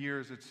many, many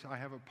years. I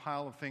have a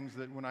pile of things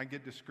that when I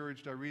get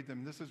discouraged, I read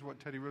them. This is what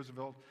Teddy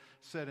Roosevelt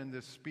said in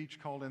this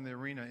speech called In the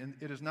Arena. And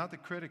it is not the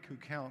critic who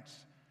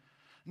counts,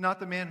 not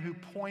the man who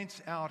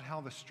points out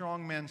how the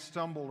strong men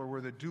stumble or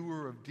where the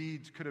doer of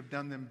deeds could have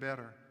done them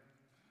better.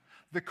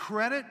 The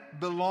credit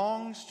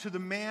belongs to the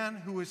man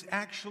who is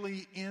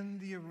actually in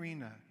the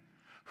arena,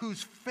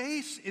 whose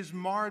face is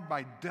marred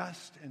by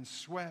dust and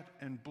sweat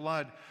and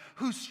blood,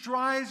 who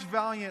strives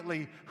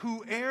valiantly,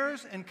 who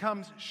errs and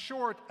comes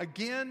short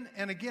again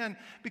and again,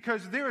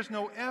 because there is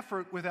no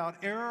effort without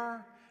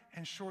error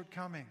and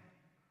shortcoming,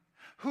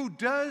 who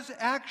does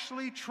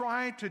actually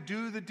try to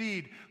do the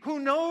deed, who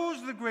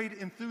knows the great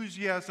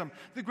enthusiasm,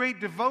 the great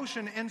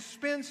devotion, and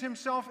spends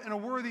himself in a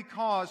worthy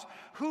cause,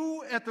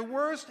 who, at the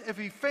worst, if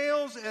he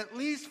fails, at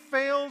least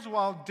fails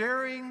while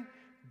daring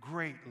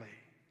greatly.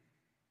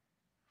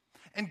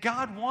 And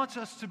God wants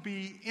us to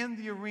be in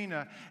the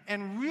arena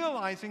and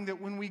realizing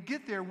that when we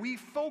get there, we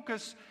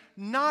focus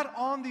not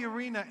on the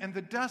arena and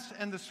the dust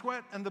and the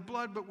sweat and the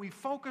blood, but we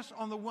focus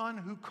on the one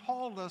who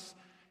called us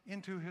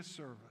into his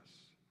service.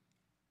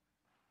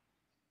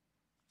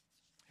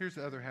 Here's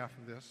the other half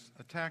of this.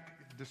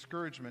 Attack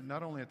discouragement,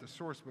 not only at the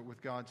source, but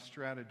with God's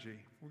strategy.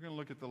 We're going to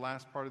look at the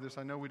last part of this.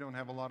 I know we don't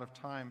have a lot of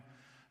time,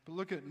 but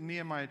look at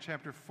Nehemiah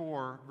chapter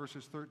 4,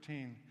 verses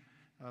 13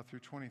 through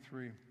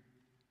 23.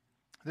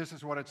 This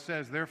is what it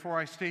says. Therefore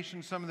I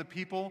stationed some of the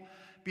people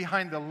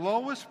behind the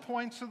lowest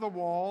points of the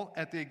wall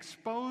at the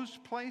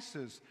exposed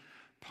places,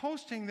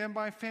 posting them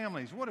by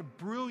families. What a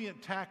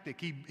brilliant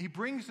tactic. He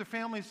brings the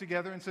families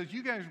together and says,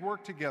 you guys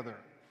work together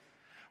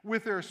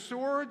with their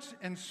swords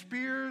and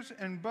spears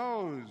and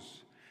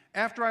bows.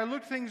 After I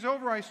looked things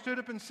over, I stood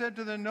up and said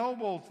to the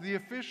nobles, the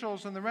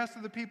officials, and the rest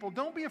of the people,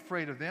 don't be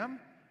afraid of them.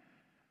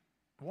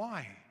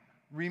 Why?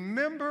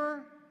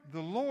 Remember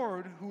the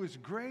Lord who is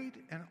great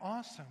and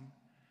awesome,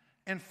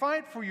 and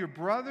fight for your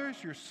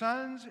brothers, your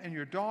sons, and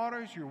your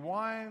daughters, your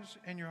wives,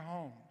 and your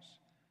homes."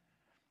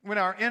 When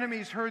our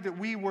enemies heard that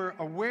we were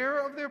aware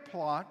of their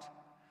plot,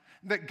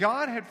 that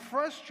God had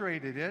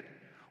frustrated it,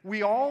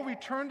 we all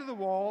returned to the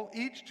wall,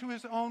 each to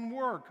his own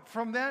work.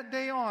 From that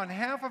day on,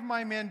 half of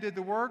my men did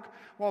the work,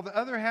 while the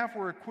other half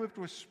were equipped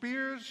with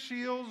spears,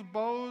 shields,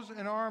 bows,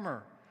 and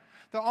armor.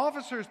 The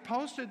officers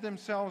posted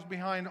themselves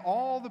behind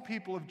all the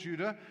people of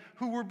Judah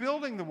who were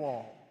building the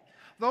wall.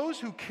 Those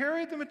who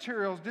carried the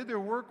materials did their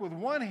work with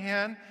one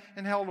hand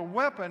and held a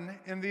weapon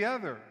in the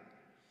other.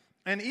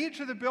 And each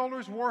of the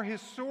builders wore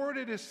his sword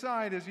at his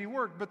side as he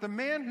worked, but the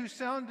man who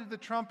sounded the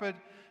trumpet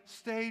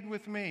stayed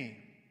with me.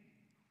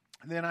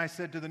 Then I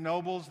said to the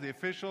nobles, the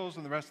officials,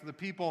 and the rest of the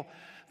people,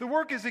 "The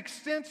work is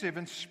extensive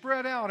and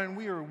spread out, and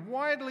we are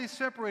widely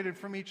separated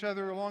from each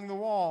other along the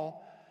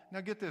wall.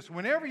 Now get this,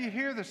 whenever you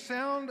hear the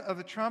sound of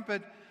the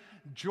trumpet,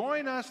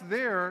 join us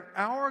there.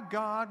 Our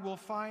God will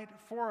fight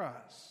for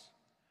us."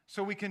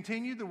 So we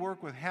continued the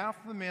work with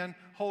half the men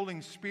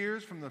holding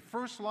spears from the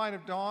first light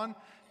of dawn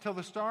till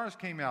the stars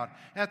came out.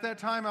 At that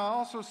time I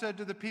also said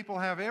to the people,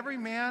 "Have every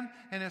man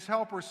and his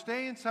helper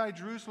stay inside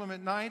Jerusalem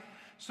at night,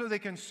 so they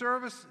can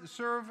serve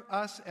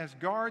us as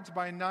guards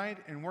by night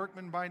and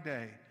workmen by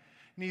day."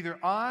 Neither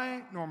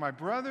I, nor my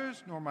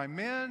brothers, nor my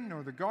men,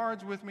 nor the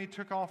guards with me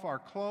took off our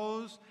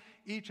clothes.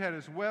 Each had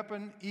his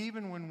weapon,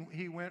 even when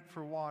he went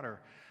for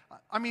water.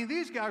 I mean,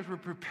 these guys were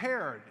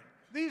prepared.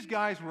 These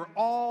guys were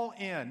all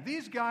in.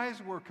 These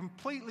guys were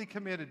completely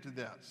committed to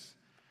this.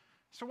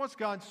 So what's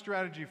God's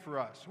strategy for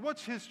us?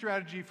 What's his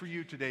strategy for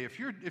you today? If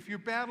you're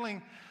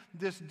battling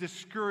this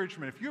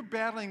discouragement, if you're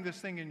battling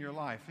this thing in your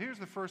life, here's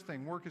the first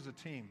thing: work as a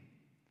team.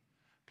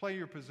 Play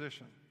your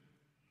position.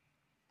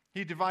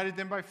 He divided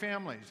them by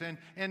families,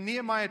 and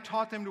Nehemiah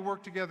taught them to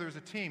work together as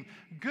a team.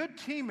 Good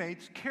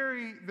teammates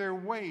carry their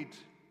weight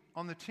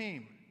on the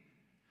team.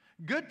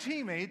 Good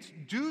teammates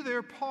do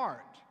their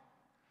part.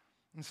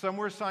 And some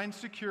were assigned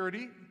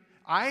security.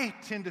 I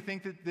tend to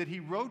think that he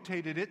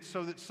rotated it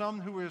so that some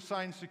who were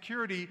assigned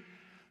security,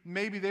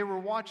 maybe they were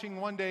watching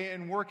one day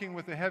and working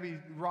with the heavy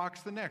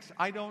rocks the next.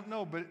 I don't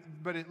know,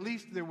 but at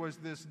least there was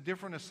this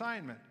different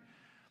assignment.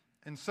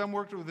 And some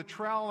worked with a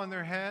trowel in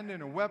their hand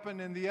and a weapon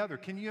in the other.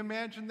 Can you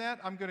imagine that?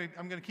 I'm going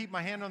to keep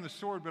my hand on the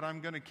sword, but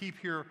I'm going to keep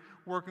here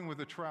working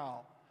with a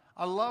trowel.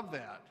 I love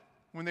that.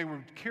 When they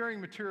were carrying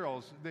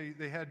materials,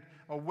 they had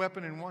a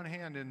weapon in one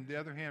hand and the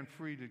other hand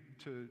free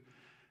to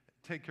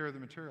take care of the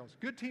materials.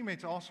 Good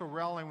teammates also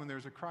rally when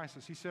there's a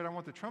crisis. He said, "I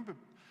want the trumpet,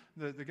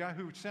 the guy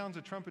who sounds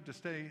the trumpet to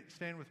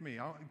stand with me.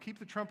 I'll keep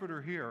the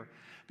trumpeter here."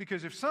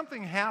 Because if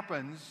something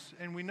happens,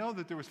 and we know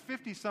that there was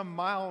 50-some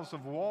miles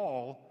of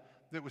wall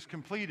that was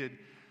completed,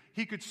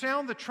 he could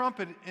sound the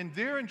trumpet, and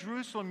there in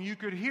Jerusalem you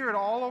could hear it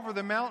all over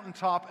the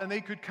mountaintop, and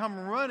they could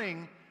come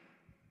running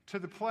to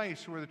the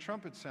place where the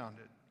trumpet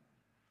sounded.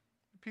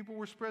 People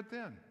were spread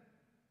thin.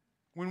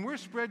 When we're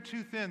spread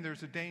too thin,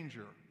 there's a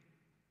danger.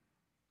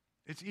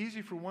 It's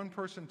easy for one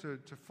person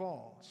to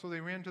fall. So they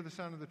ran to the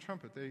sound of the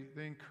trumpet.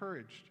 They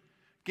encouraged.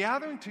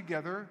 Gathering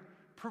together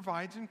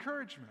provides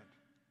encouragement.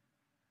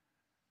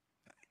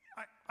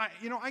 I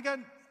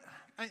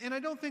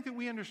don't think that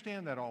we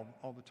understand that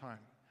all the time.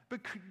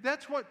 But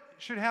that's what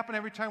should happen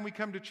every time we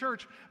come to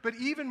church. But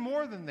even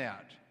more than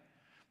that,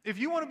 if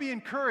you want to be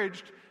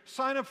encouraged,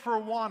 sign up for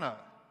Awana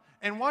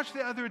and watch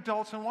the other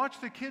adults and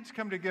watch the kids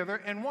come together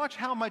and watch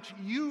how much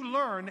you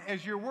learn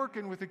as you're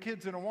working with the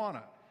kids in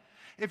Awana.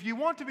 If you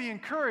want to be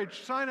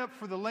encouraged, sign up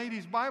for the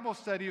ladies' Bible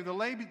study or the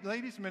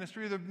ladies'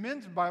 ministry or the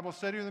men's Bible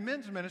study or the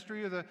men's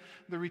ministry or the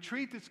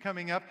retreat that's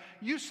coming up.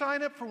 You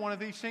sign up for one of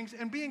these things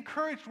and be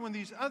encouraged when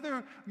these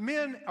other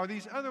men or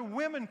these other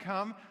women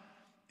come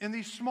in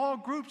these small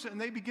groups and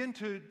they begin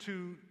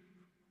to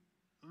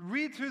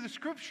read through the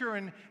scripture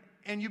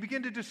and you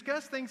begin to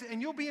discuss things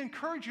and you'll be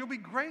encouraged. You'll be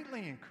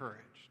greatly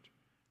encouraged.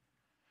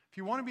 If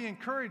you want to be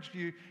encouraged,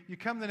 you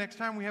come the next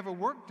time we have a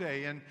work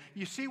day and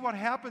you see what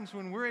happens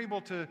when we're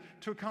able to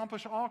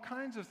accomplish all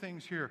kinds of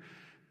things here.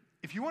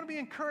 If you want to be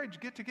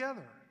encouraged, get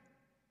together.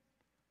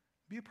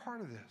 Be a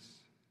part of this.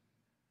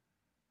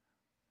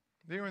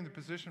 They are in the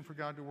position for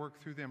God to work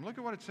through them. Look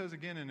at what it says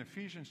again in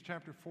Ephesians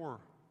chapter 4.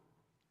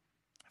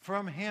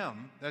 From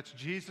him, that's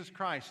Jesus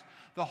Christ,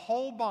 the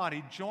whole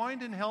body,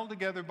 joined and held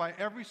together by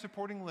every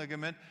supporting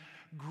ligament,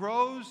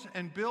 grows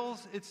and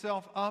builds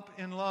itself up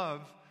in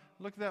love.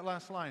 Look at that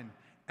last line.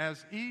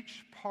 As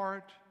each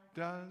part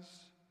does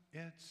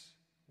its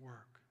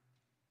work.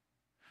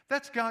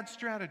 That's God's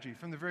strategy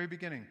from the very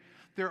beginning.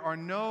 There are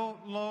no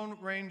Lone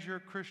Ranger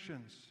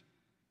Christians.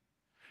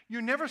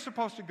 You're never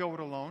supposed to go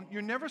it alone.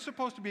 You're never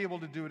supposed to be able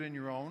to do it on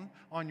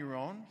your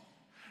own.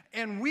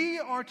 And we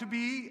are to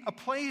be a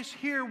place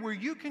here where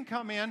you can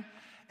come in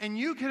and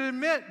you can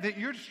admit that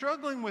you're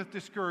struggling with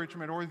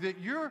discouragement or that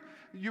you're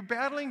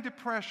battling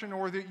depression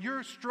or that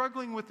you're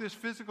struggling with this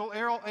physical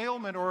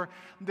ailment or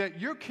that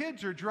your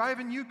kids are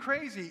driving you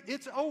crazy.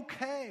 It's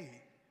okay.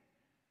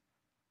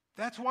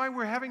 That's why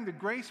we're having the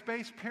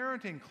grace-based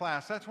parenting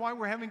class. That's why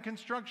we're having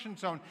Construction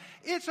Zone.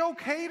 It's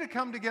okay to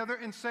come together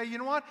and say, you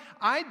know what?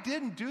 I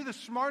didn't do the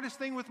smartest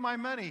thing with my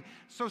money,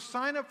 so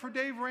sign up for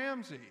Dave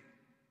Ramsey.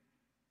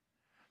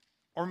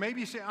 Or maybe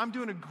you say, I'm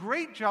doing a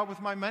great job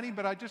with my money,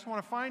 but I just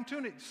want to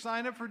fine-tune it.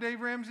 Sign up for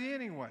Dave Ramsey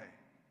anyway.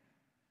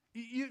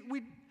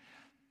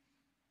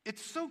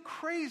 It's so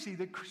crazy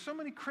that so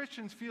many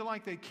Christians feel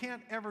like they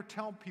can't ever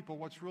tell people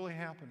what's really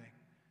happening.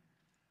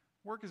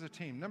 Work as a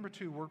team. Number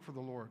 2, work for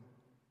the Lord.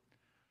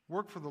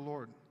 Work for the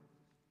Lord.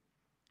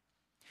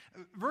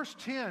 Verse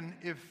 10,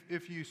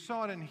 if you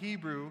saw it in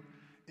Hebrew,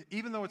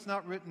 even though it's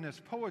not written as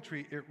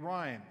poetry, it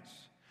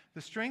rhymes.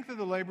 The strength of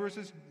the laborers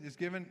is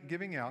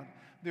giving out.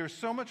 There is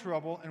so much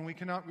rubble, and we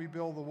cannot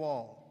rebuild the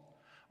wall.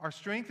 Our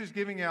strength is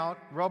giving out,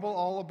 rubble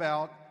all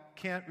about,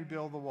 can't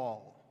rebuild the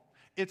wall.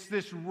 It's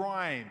this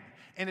rhyme,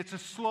 and it's a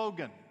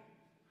slogan.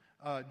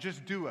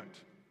 Just do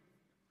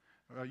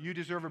it. You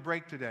deserve a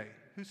break today.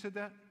 Who said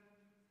that?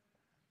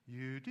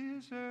 You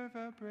deserve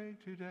a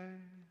break today,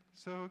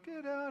 so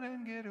get out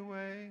and get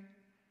away.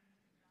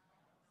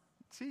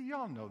 See,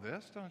 y'all know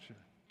this, don't you?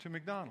 To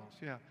McDonald's,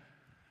 yeah.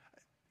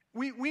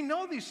 We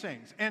know these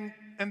things, and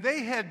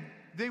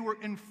they were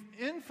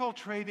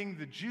infiltrating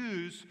the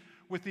Jews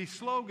with these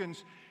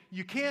slogans.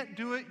 You can't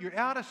do it. You're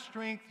out of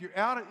strength.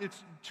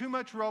 It's too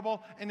much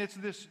rubble, and it's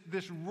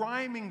this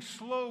rhyming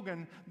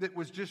slogan that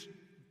was just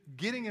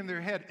getting in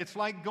their head. It's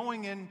like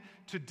going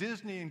into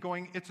Disney and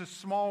going, "It's a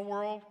small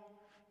world."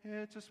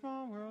 It's a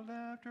small world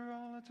after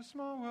all. It's a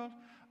small world.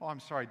 Oh, I'm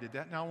sorry I did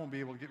that. Now I won't be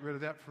able to get rid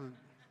of that for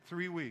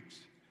 3 weeks.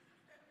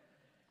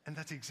 And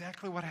that's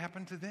exactly what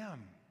happened to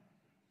them.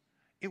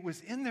 It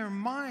was in their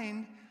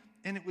mind,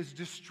 and it was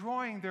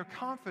destroying their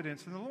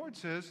confidence. And the Lord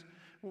says,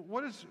 well,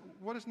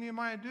 what does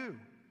Nehemiah do?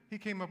 He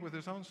came up with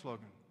his own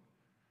slogan.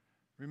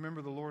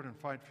 Remember the Lord and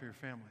fight for your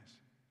families.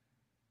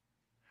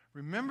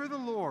 Remember the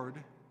Lord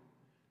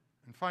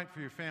and fight for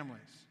your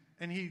families.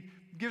 And he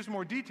gives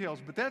more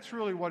details, but that's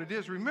really what it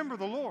is. Remember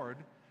the Lord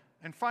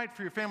and fight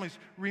for your families.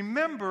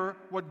 Remember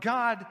what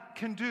God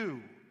can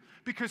do.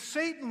 Because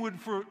Satan would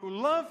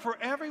love for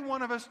every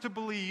one of us to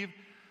believe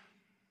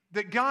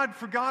that God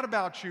forgot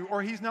about you,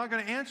 or he's not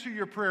going to answer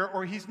your prayer,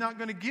 or he's not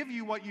going to give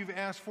you what you've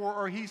asked for,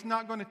 or he's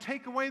not going to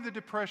take away the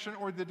depression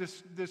or the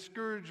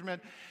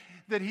discouragement,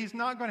 that he's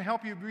not going to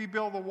help you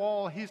rebuild the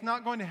wall, he's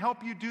not going to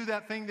help you do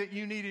that thing that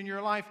you need in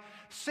your life.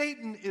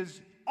 Satan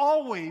is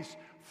always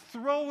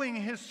throwing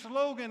his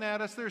slogan at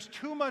us. There's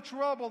too much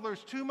rubble.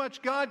 There's too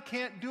much. God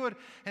can't do it.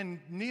 And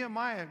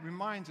Nehemiah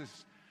reminds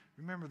us,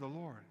 remember the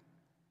Lord.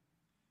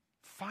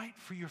 Fight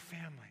for your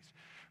families.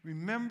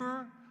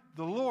 Remember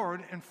the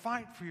Lord and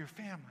fight for your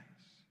families.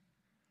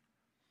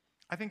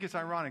 I think it's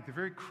ironic. The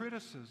very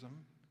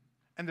criticism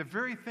and the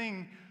very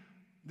thing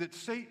that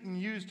Satan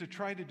used to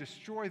try to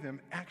destroy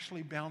them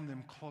actually bound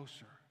them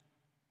closer.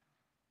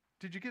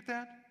 Did you get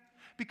that?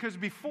 Because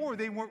before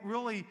they weren't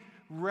really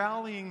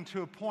rallying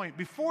to a point.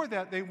 Before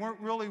that, they weren't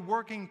really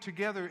working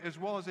together as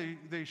well as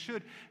they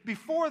should.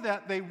 Before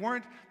that, they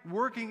weren't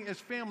working as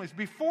families.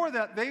 Before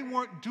that, they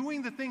weren't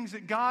doing the things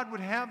that God would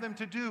have them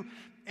to do.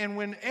 And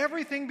when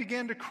everything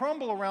began to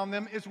crumble around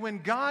them is when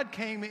God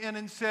came in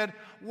and said,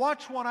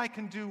 watch what I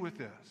can do with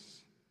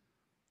this.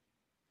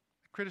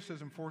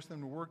 Criticism forced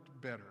them to work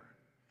better,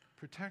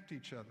 protect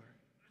each other,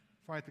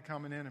 fight the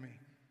common enemy.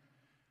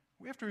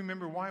 We have to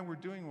remember why we're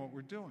doing what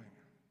we're doing.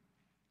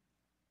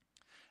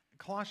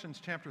 Colossians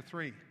chapter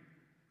 3,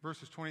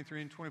 verses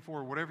 23 and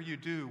 24, whatever you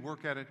do,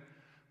 work at it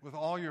with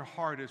all your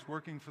heart as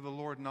working for the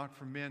Lord, not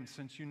for men,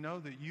 since you know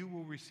that you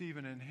will receive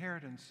an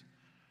inheritance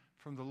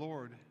from the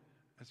Lord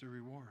as a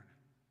reward.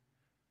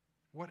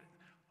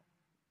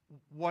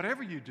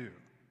 Whatever you do.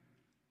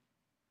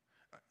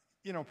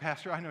 You know,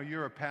 Pastor, I know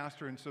you're a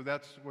pastor, and so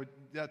that's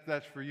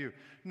for you.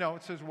 No,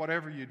 it says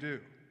whatever you do.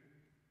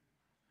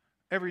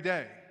 Every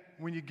day,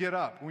 when you get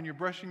up, when you're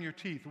brushing your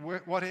teeth,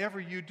 whatever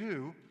you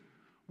do,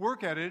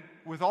 work at it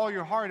with all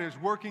your heart as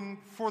working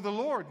for the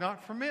Lord,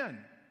 not for men.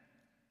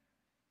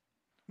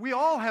 We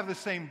all have the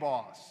same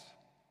boss.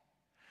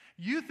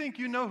 You think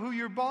you know who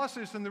your boss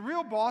is, and the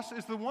real boss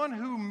is the one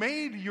who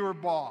made your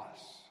boss.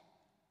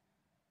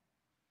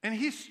 And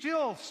he's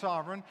still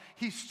sovereign.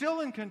 He's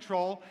still in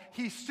control.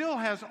 He still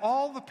has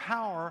all the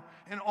power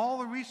and all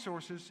the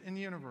resources in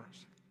the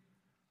universe.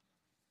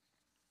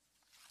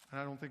 And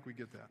I don't think we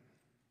get that.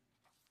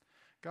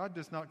 God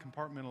does not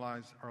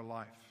compartmentalize our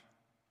life.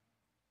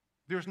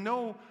 There's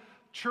no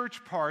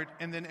church part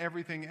and then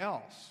everything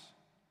else.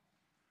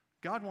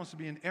 God wants to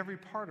be in every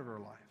part of our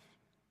life.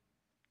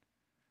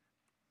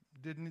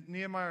 Did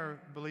Nehemiah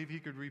believe he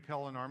could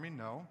repel an army?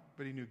 No,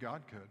 but he knew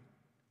God could.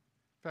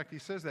 In fact, he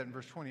says that in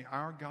verse 20,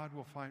 our God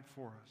will fight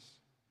for us.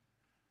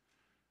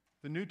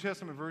 The New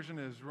Testament version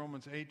is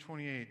Romans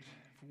 8:28.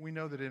 We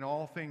know that in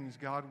all things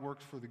God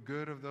works for the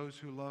good of those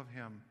who love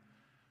him,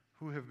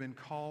 who have been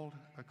called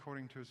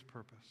according to his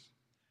purpose.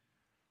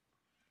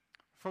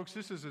 Folks,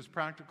 this is as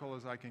practical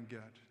as I can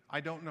get.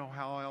 I don't know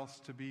how else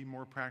to be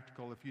more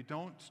practical. If you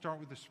don't start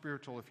with the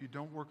spiritual, if you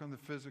don't work on the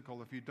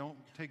physical, if you don't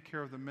take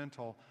care of the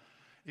mental,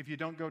 if you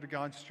don't go to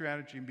God's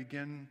strategy and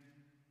begin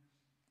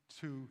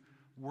to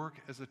work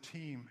as a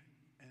team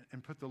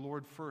and put the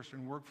Lord first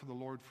and work for the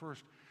Lord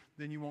first,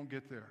 then you won't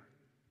get there.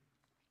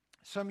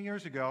 Some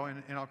years ago,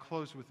 and I'll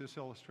close with this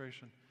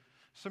illustration.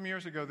 Some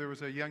years ago, there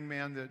was a young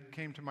man that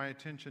came to my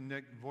attention,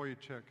 Nick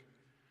Vujicic.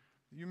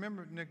 You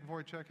remember Nick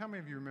Vujicic? How many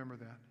of you remember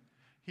that?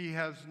 He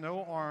has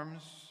no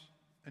arms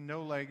and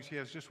no legs. He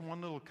has just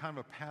one little kind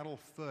of a paddle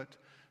foot.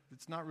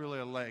 It's not really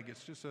a leg.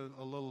 It's just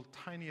a little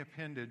tiny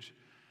appendage.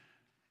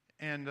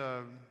 And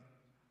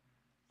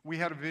we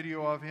had a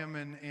video of him,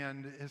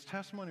 and his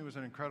testimony was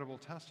an incredible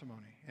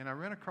testimony. And I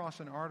ran across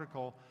an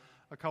article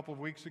a couple of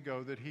weeks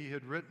ago that he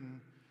had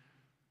written,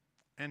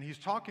 and he's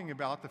talking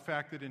about the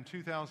fact that in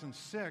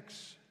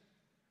 2006,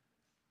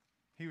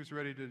 he was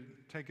ready to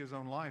take his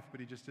own life, but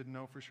he just didn't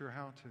know for sure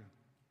how to.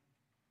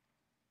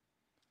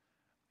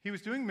 He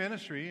was doing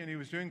ministry, and he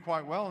was doing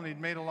quite well, and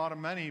he'd made a lot of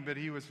money, but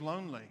he was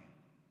lonely.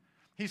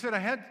 He said, I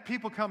had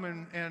people come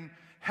and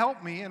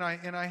help me, and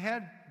I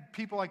had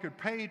people I could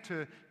pay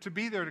to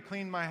be there to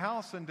clean my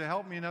house and to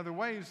help me in other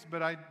ways,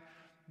 but I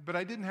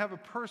didn't have a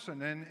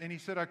person. And he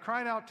said, I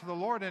cried out to the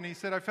Lord, and he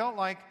said, I felt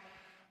like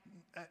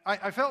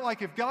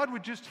if God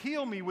would just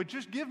heal me, would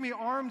just give me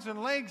arms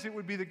and legs, it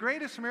would be the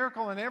greatest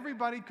miracle, and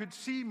everybody could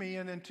see me.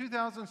 And in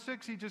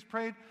 2006, he just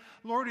prayed,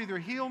 Lord, either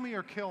heal me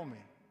or kill me.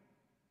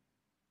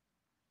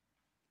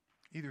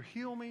 Either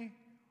heal me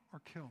or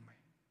kill me.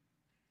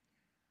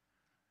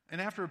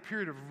 And after a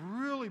period of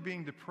really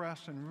being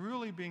depressed and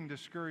really being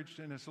discouraged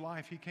in his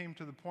life, he came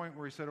to the point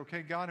where he said,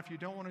 okay, God, if you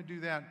don't want to do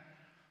that,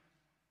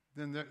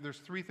 then there's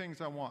three things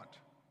I want.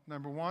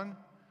 Number one,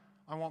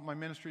 I want my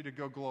ministry to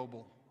go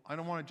global. I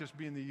don't want to just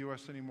be in the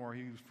U.S. anymore.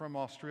 He's from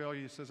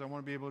Australia. He says, I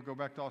want to be able to go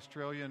back to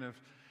Australia, and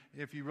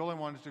if you really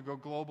wanted to go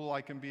global,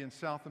 I can be in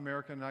South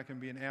America and I can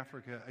be in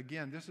Africa.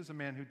 Again, this is a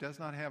man who does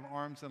not have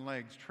arms and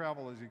legs.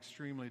 Travel is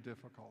extremely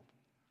difficult.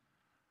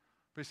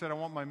 But he said, I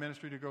want my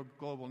ministry to go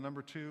global.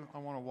 Number two, I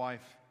want a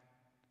wife.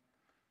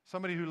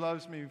 Somebody who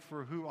loves me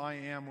for who I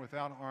am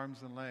without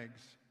arms and legs.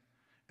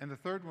 And the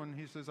third one,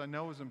 he says, I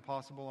know is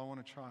impossible. I want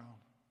a child.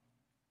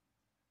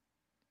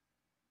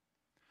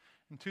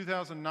 In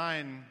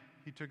 2009,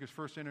 he took his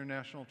first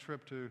international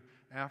trip to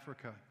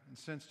Africa. And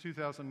since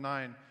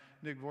 2009,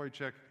 Nick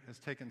Vujicic has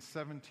taken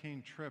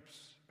 17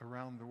 trips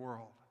around the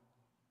world.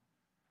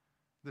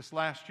 This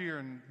last year,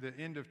 in the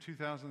end of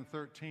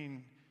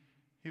 2013,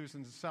 he was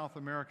in South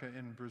America,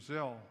 in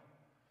Brazil.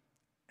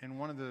 In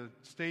one of the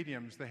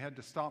stadiums, they had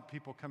to stop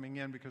people coming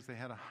in because they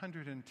had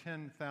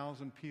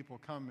 110,000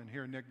 people come and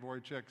hear Nick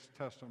Vujicic's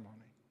testimony.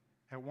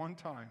 At one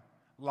time,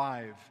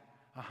 live,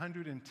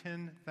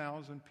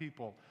 110,000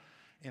 people.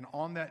 And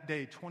on that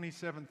day,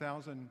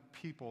 27,000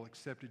 people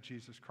accepted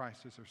Jesus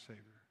Christ as their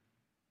Savior.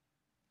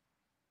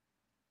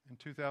 In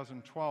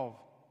 2012,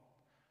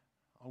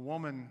 a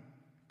woman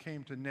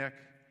came to Nick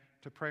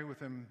to pray with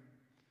him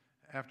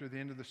after the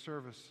end of the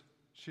service.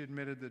 She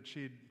admitted that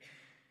she'd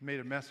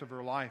made a mess of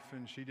her life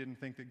and she didn't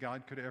think that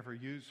God could ever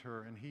use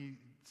her. And he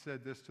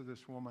said this to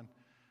this woman,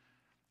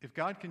 if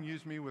God can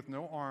use me with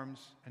no arms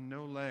and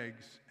no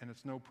legs and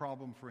it's no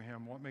problem for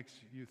him, what makes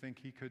you think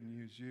he couldn't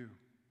use you?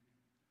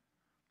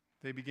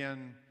 They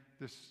began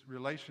this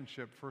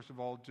relationship, first of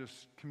all,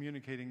 just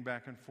communicating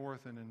back and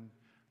forth, and then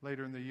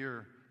later in the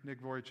year,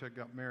 Nick Vujicic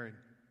got married.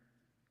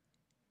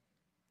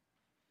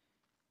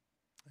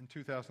 In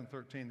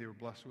 2013, they were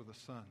blessed with a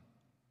son.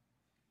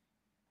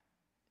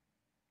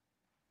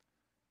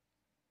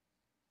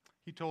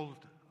 He told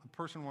a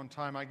person one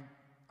time, I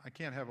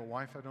can't have a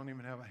wife. I don't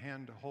even have a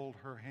hand to hold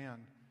her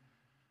hand.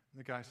 And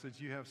the guy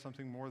says, you have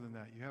something more than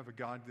that. You have a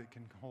God that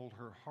can hold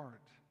her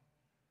heart.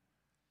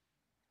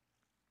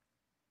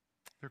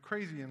 They're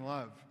crazy in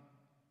love.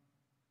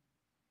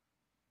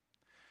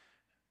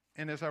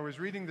 And as I was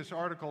reading this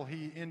article,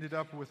 he ended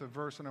up with a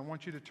verse, and I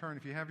want you to turn,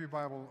 if you have your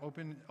Bible,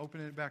 open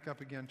it back up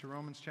again to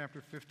Romans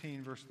chapter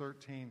 15, verse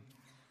 13.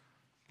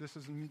 This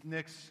is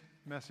Nick's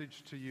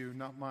message to you,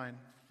 not mine.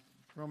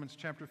 Romans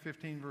chapter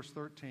 15, verse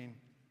 13.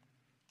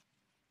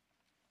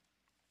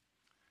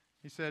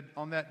 He said,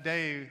 on that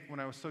day when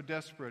I was so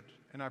desperate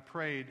and I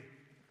prayed,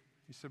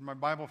 he said, my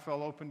Bible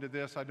fell open to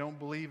this. I don't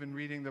believe in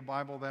reading the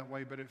Bible that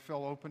way, but it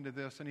fell open to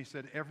this. And he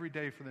said, every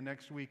day for the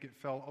next week, it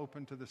fell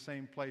open to the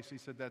same place. He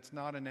said, that's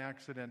not an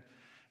accident.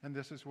 And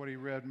this is what he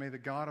read. May the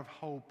God of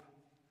hope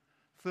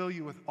fill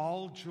you with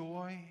all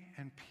joy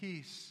and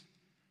peace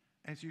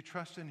as you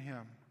trust in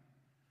him,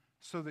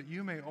 so that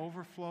you may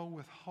overflow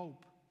with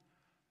hope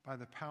by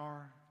the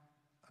power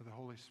of the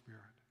Holy Spirit.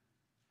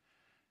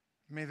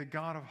 May the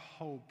God of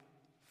hope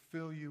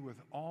fill you with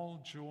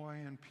all joy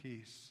and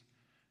peace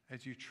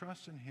as you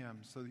trust in him,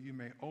 so that you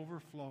may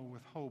overflow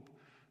with hope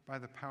by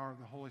the power of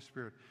the Holy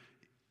Spirit.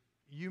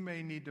 You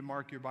may need to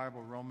mark your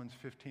Bible, Romans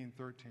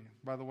 15:13.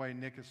 By the way,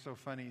 Nick is so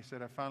funny. He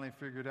said, I finally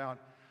figured out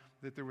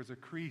that there was a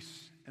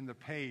crease in the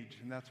page,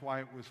 and that's why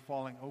it was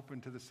falling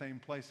open to the same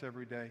place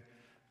every day.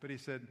 But he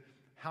said,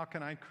 how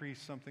can I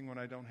crease something when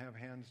I don't have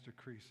hands to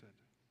crease it?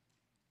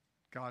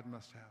 God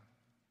must have.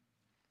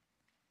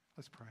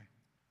 Let's pray.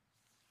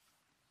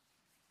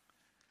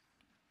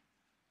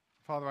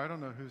 Father, I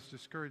don't know who's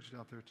discouraged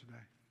out there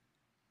today.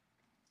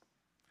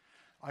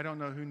 I don't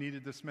know who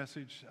needed this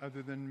message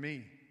other than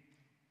me.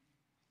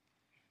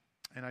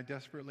 And I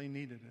desperately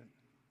needed it.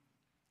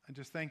 I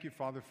just thank you,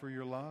 Father, for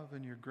your love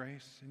and your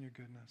grace and your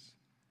goodness.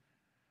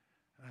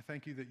 And I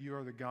thank you that you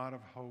are the God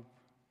of hope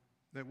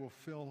that will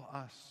fill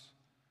us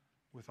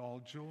with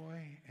all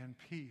joy and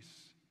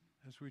peace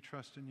as we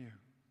trust in you.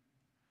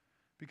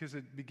 Because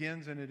it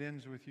begins and it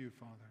ends with you,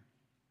 Father.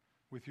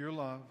 With your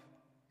love,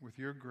 with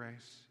your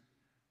grace,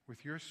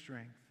 with your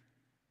strength.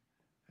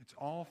 It's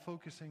all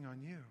focusing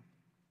on you.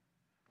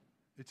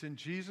 It's in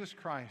Jesus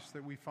Christ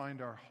that we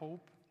find our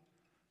hope,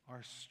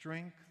 our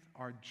strength,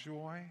 our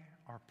joy,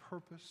 our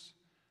purpose,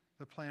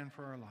 the plan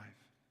for our life.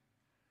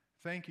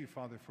 Thank you,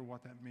 Father, for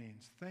what that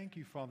means. Thank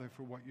you, Father,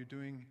 for what you're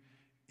doing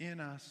in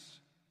us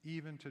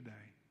even today.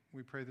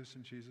 We pray this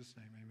in Jesus'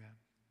 name. Amen.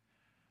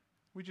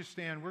 We just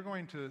stand. We're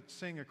going to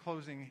sing a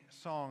closing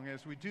song.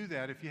 As we do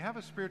that, if you have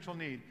a spiritual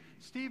need,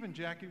 Steve and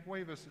Jackie,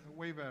 wave at us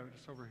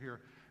over here.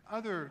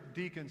 Other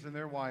deacons and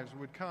their wives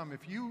would come.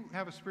 If you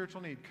have a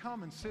spiritual need,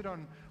 come and sit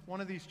on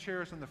one of these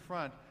chairs in the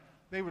front.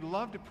 They would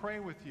love to pray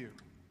with you.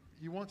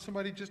 You want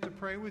somebody just to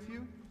pray with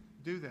you?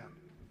 Do that.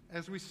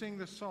 As we sing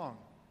this song,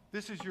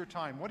 this is your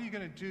time. What are you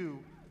going to do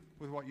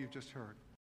with what you've just heard?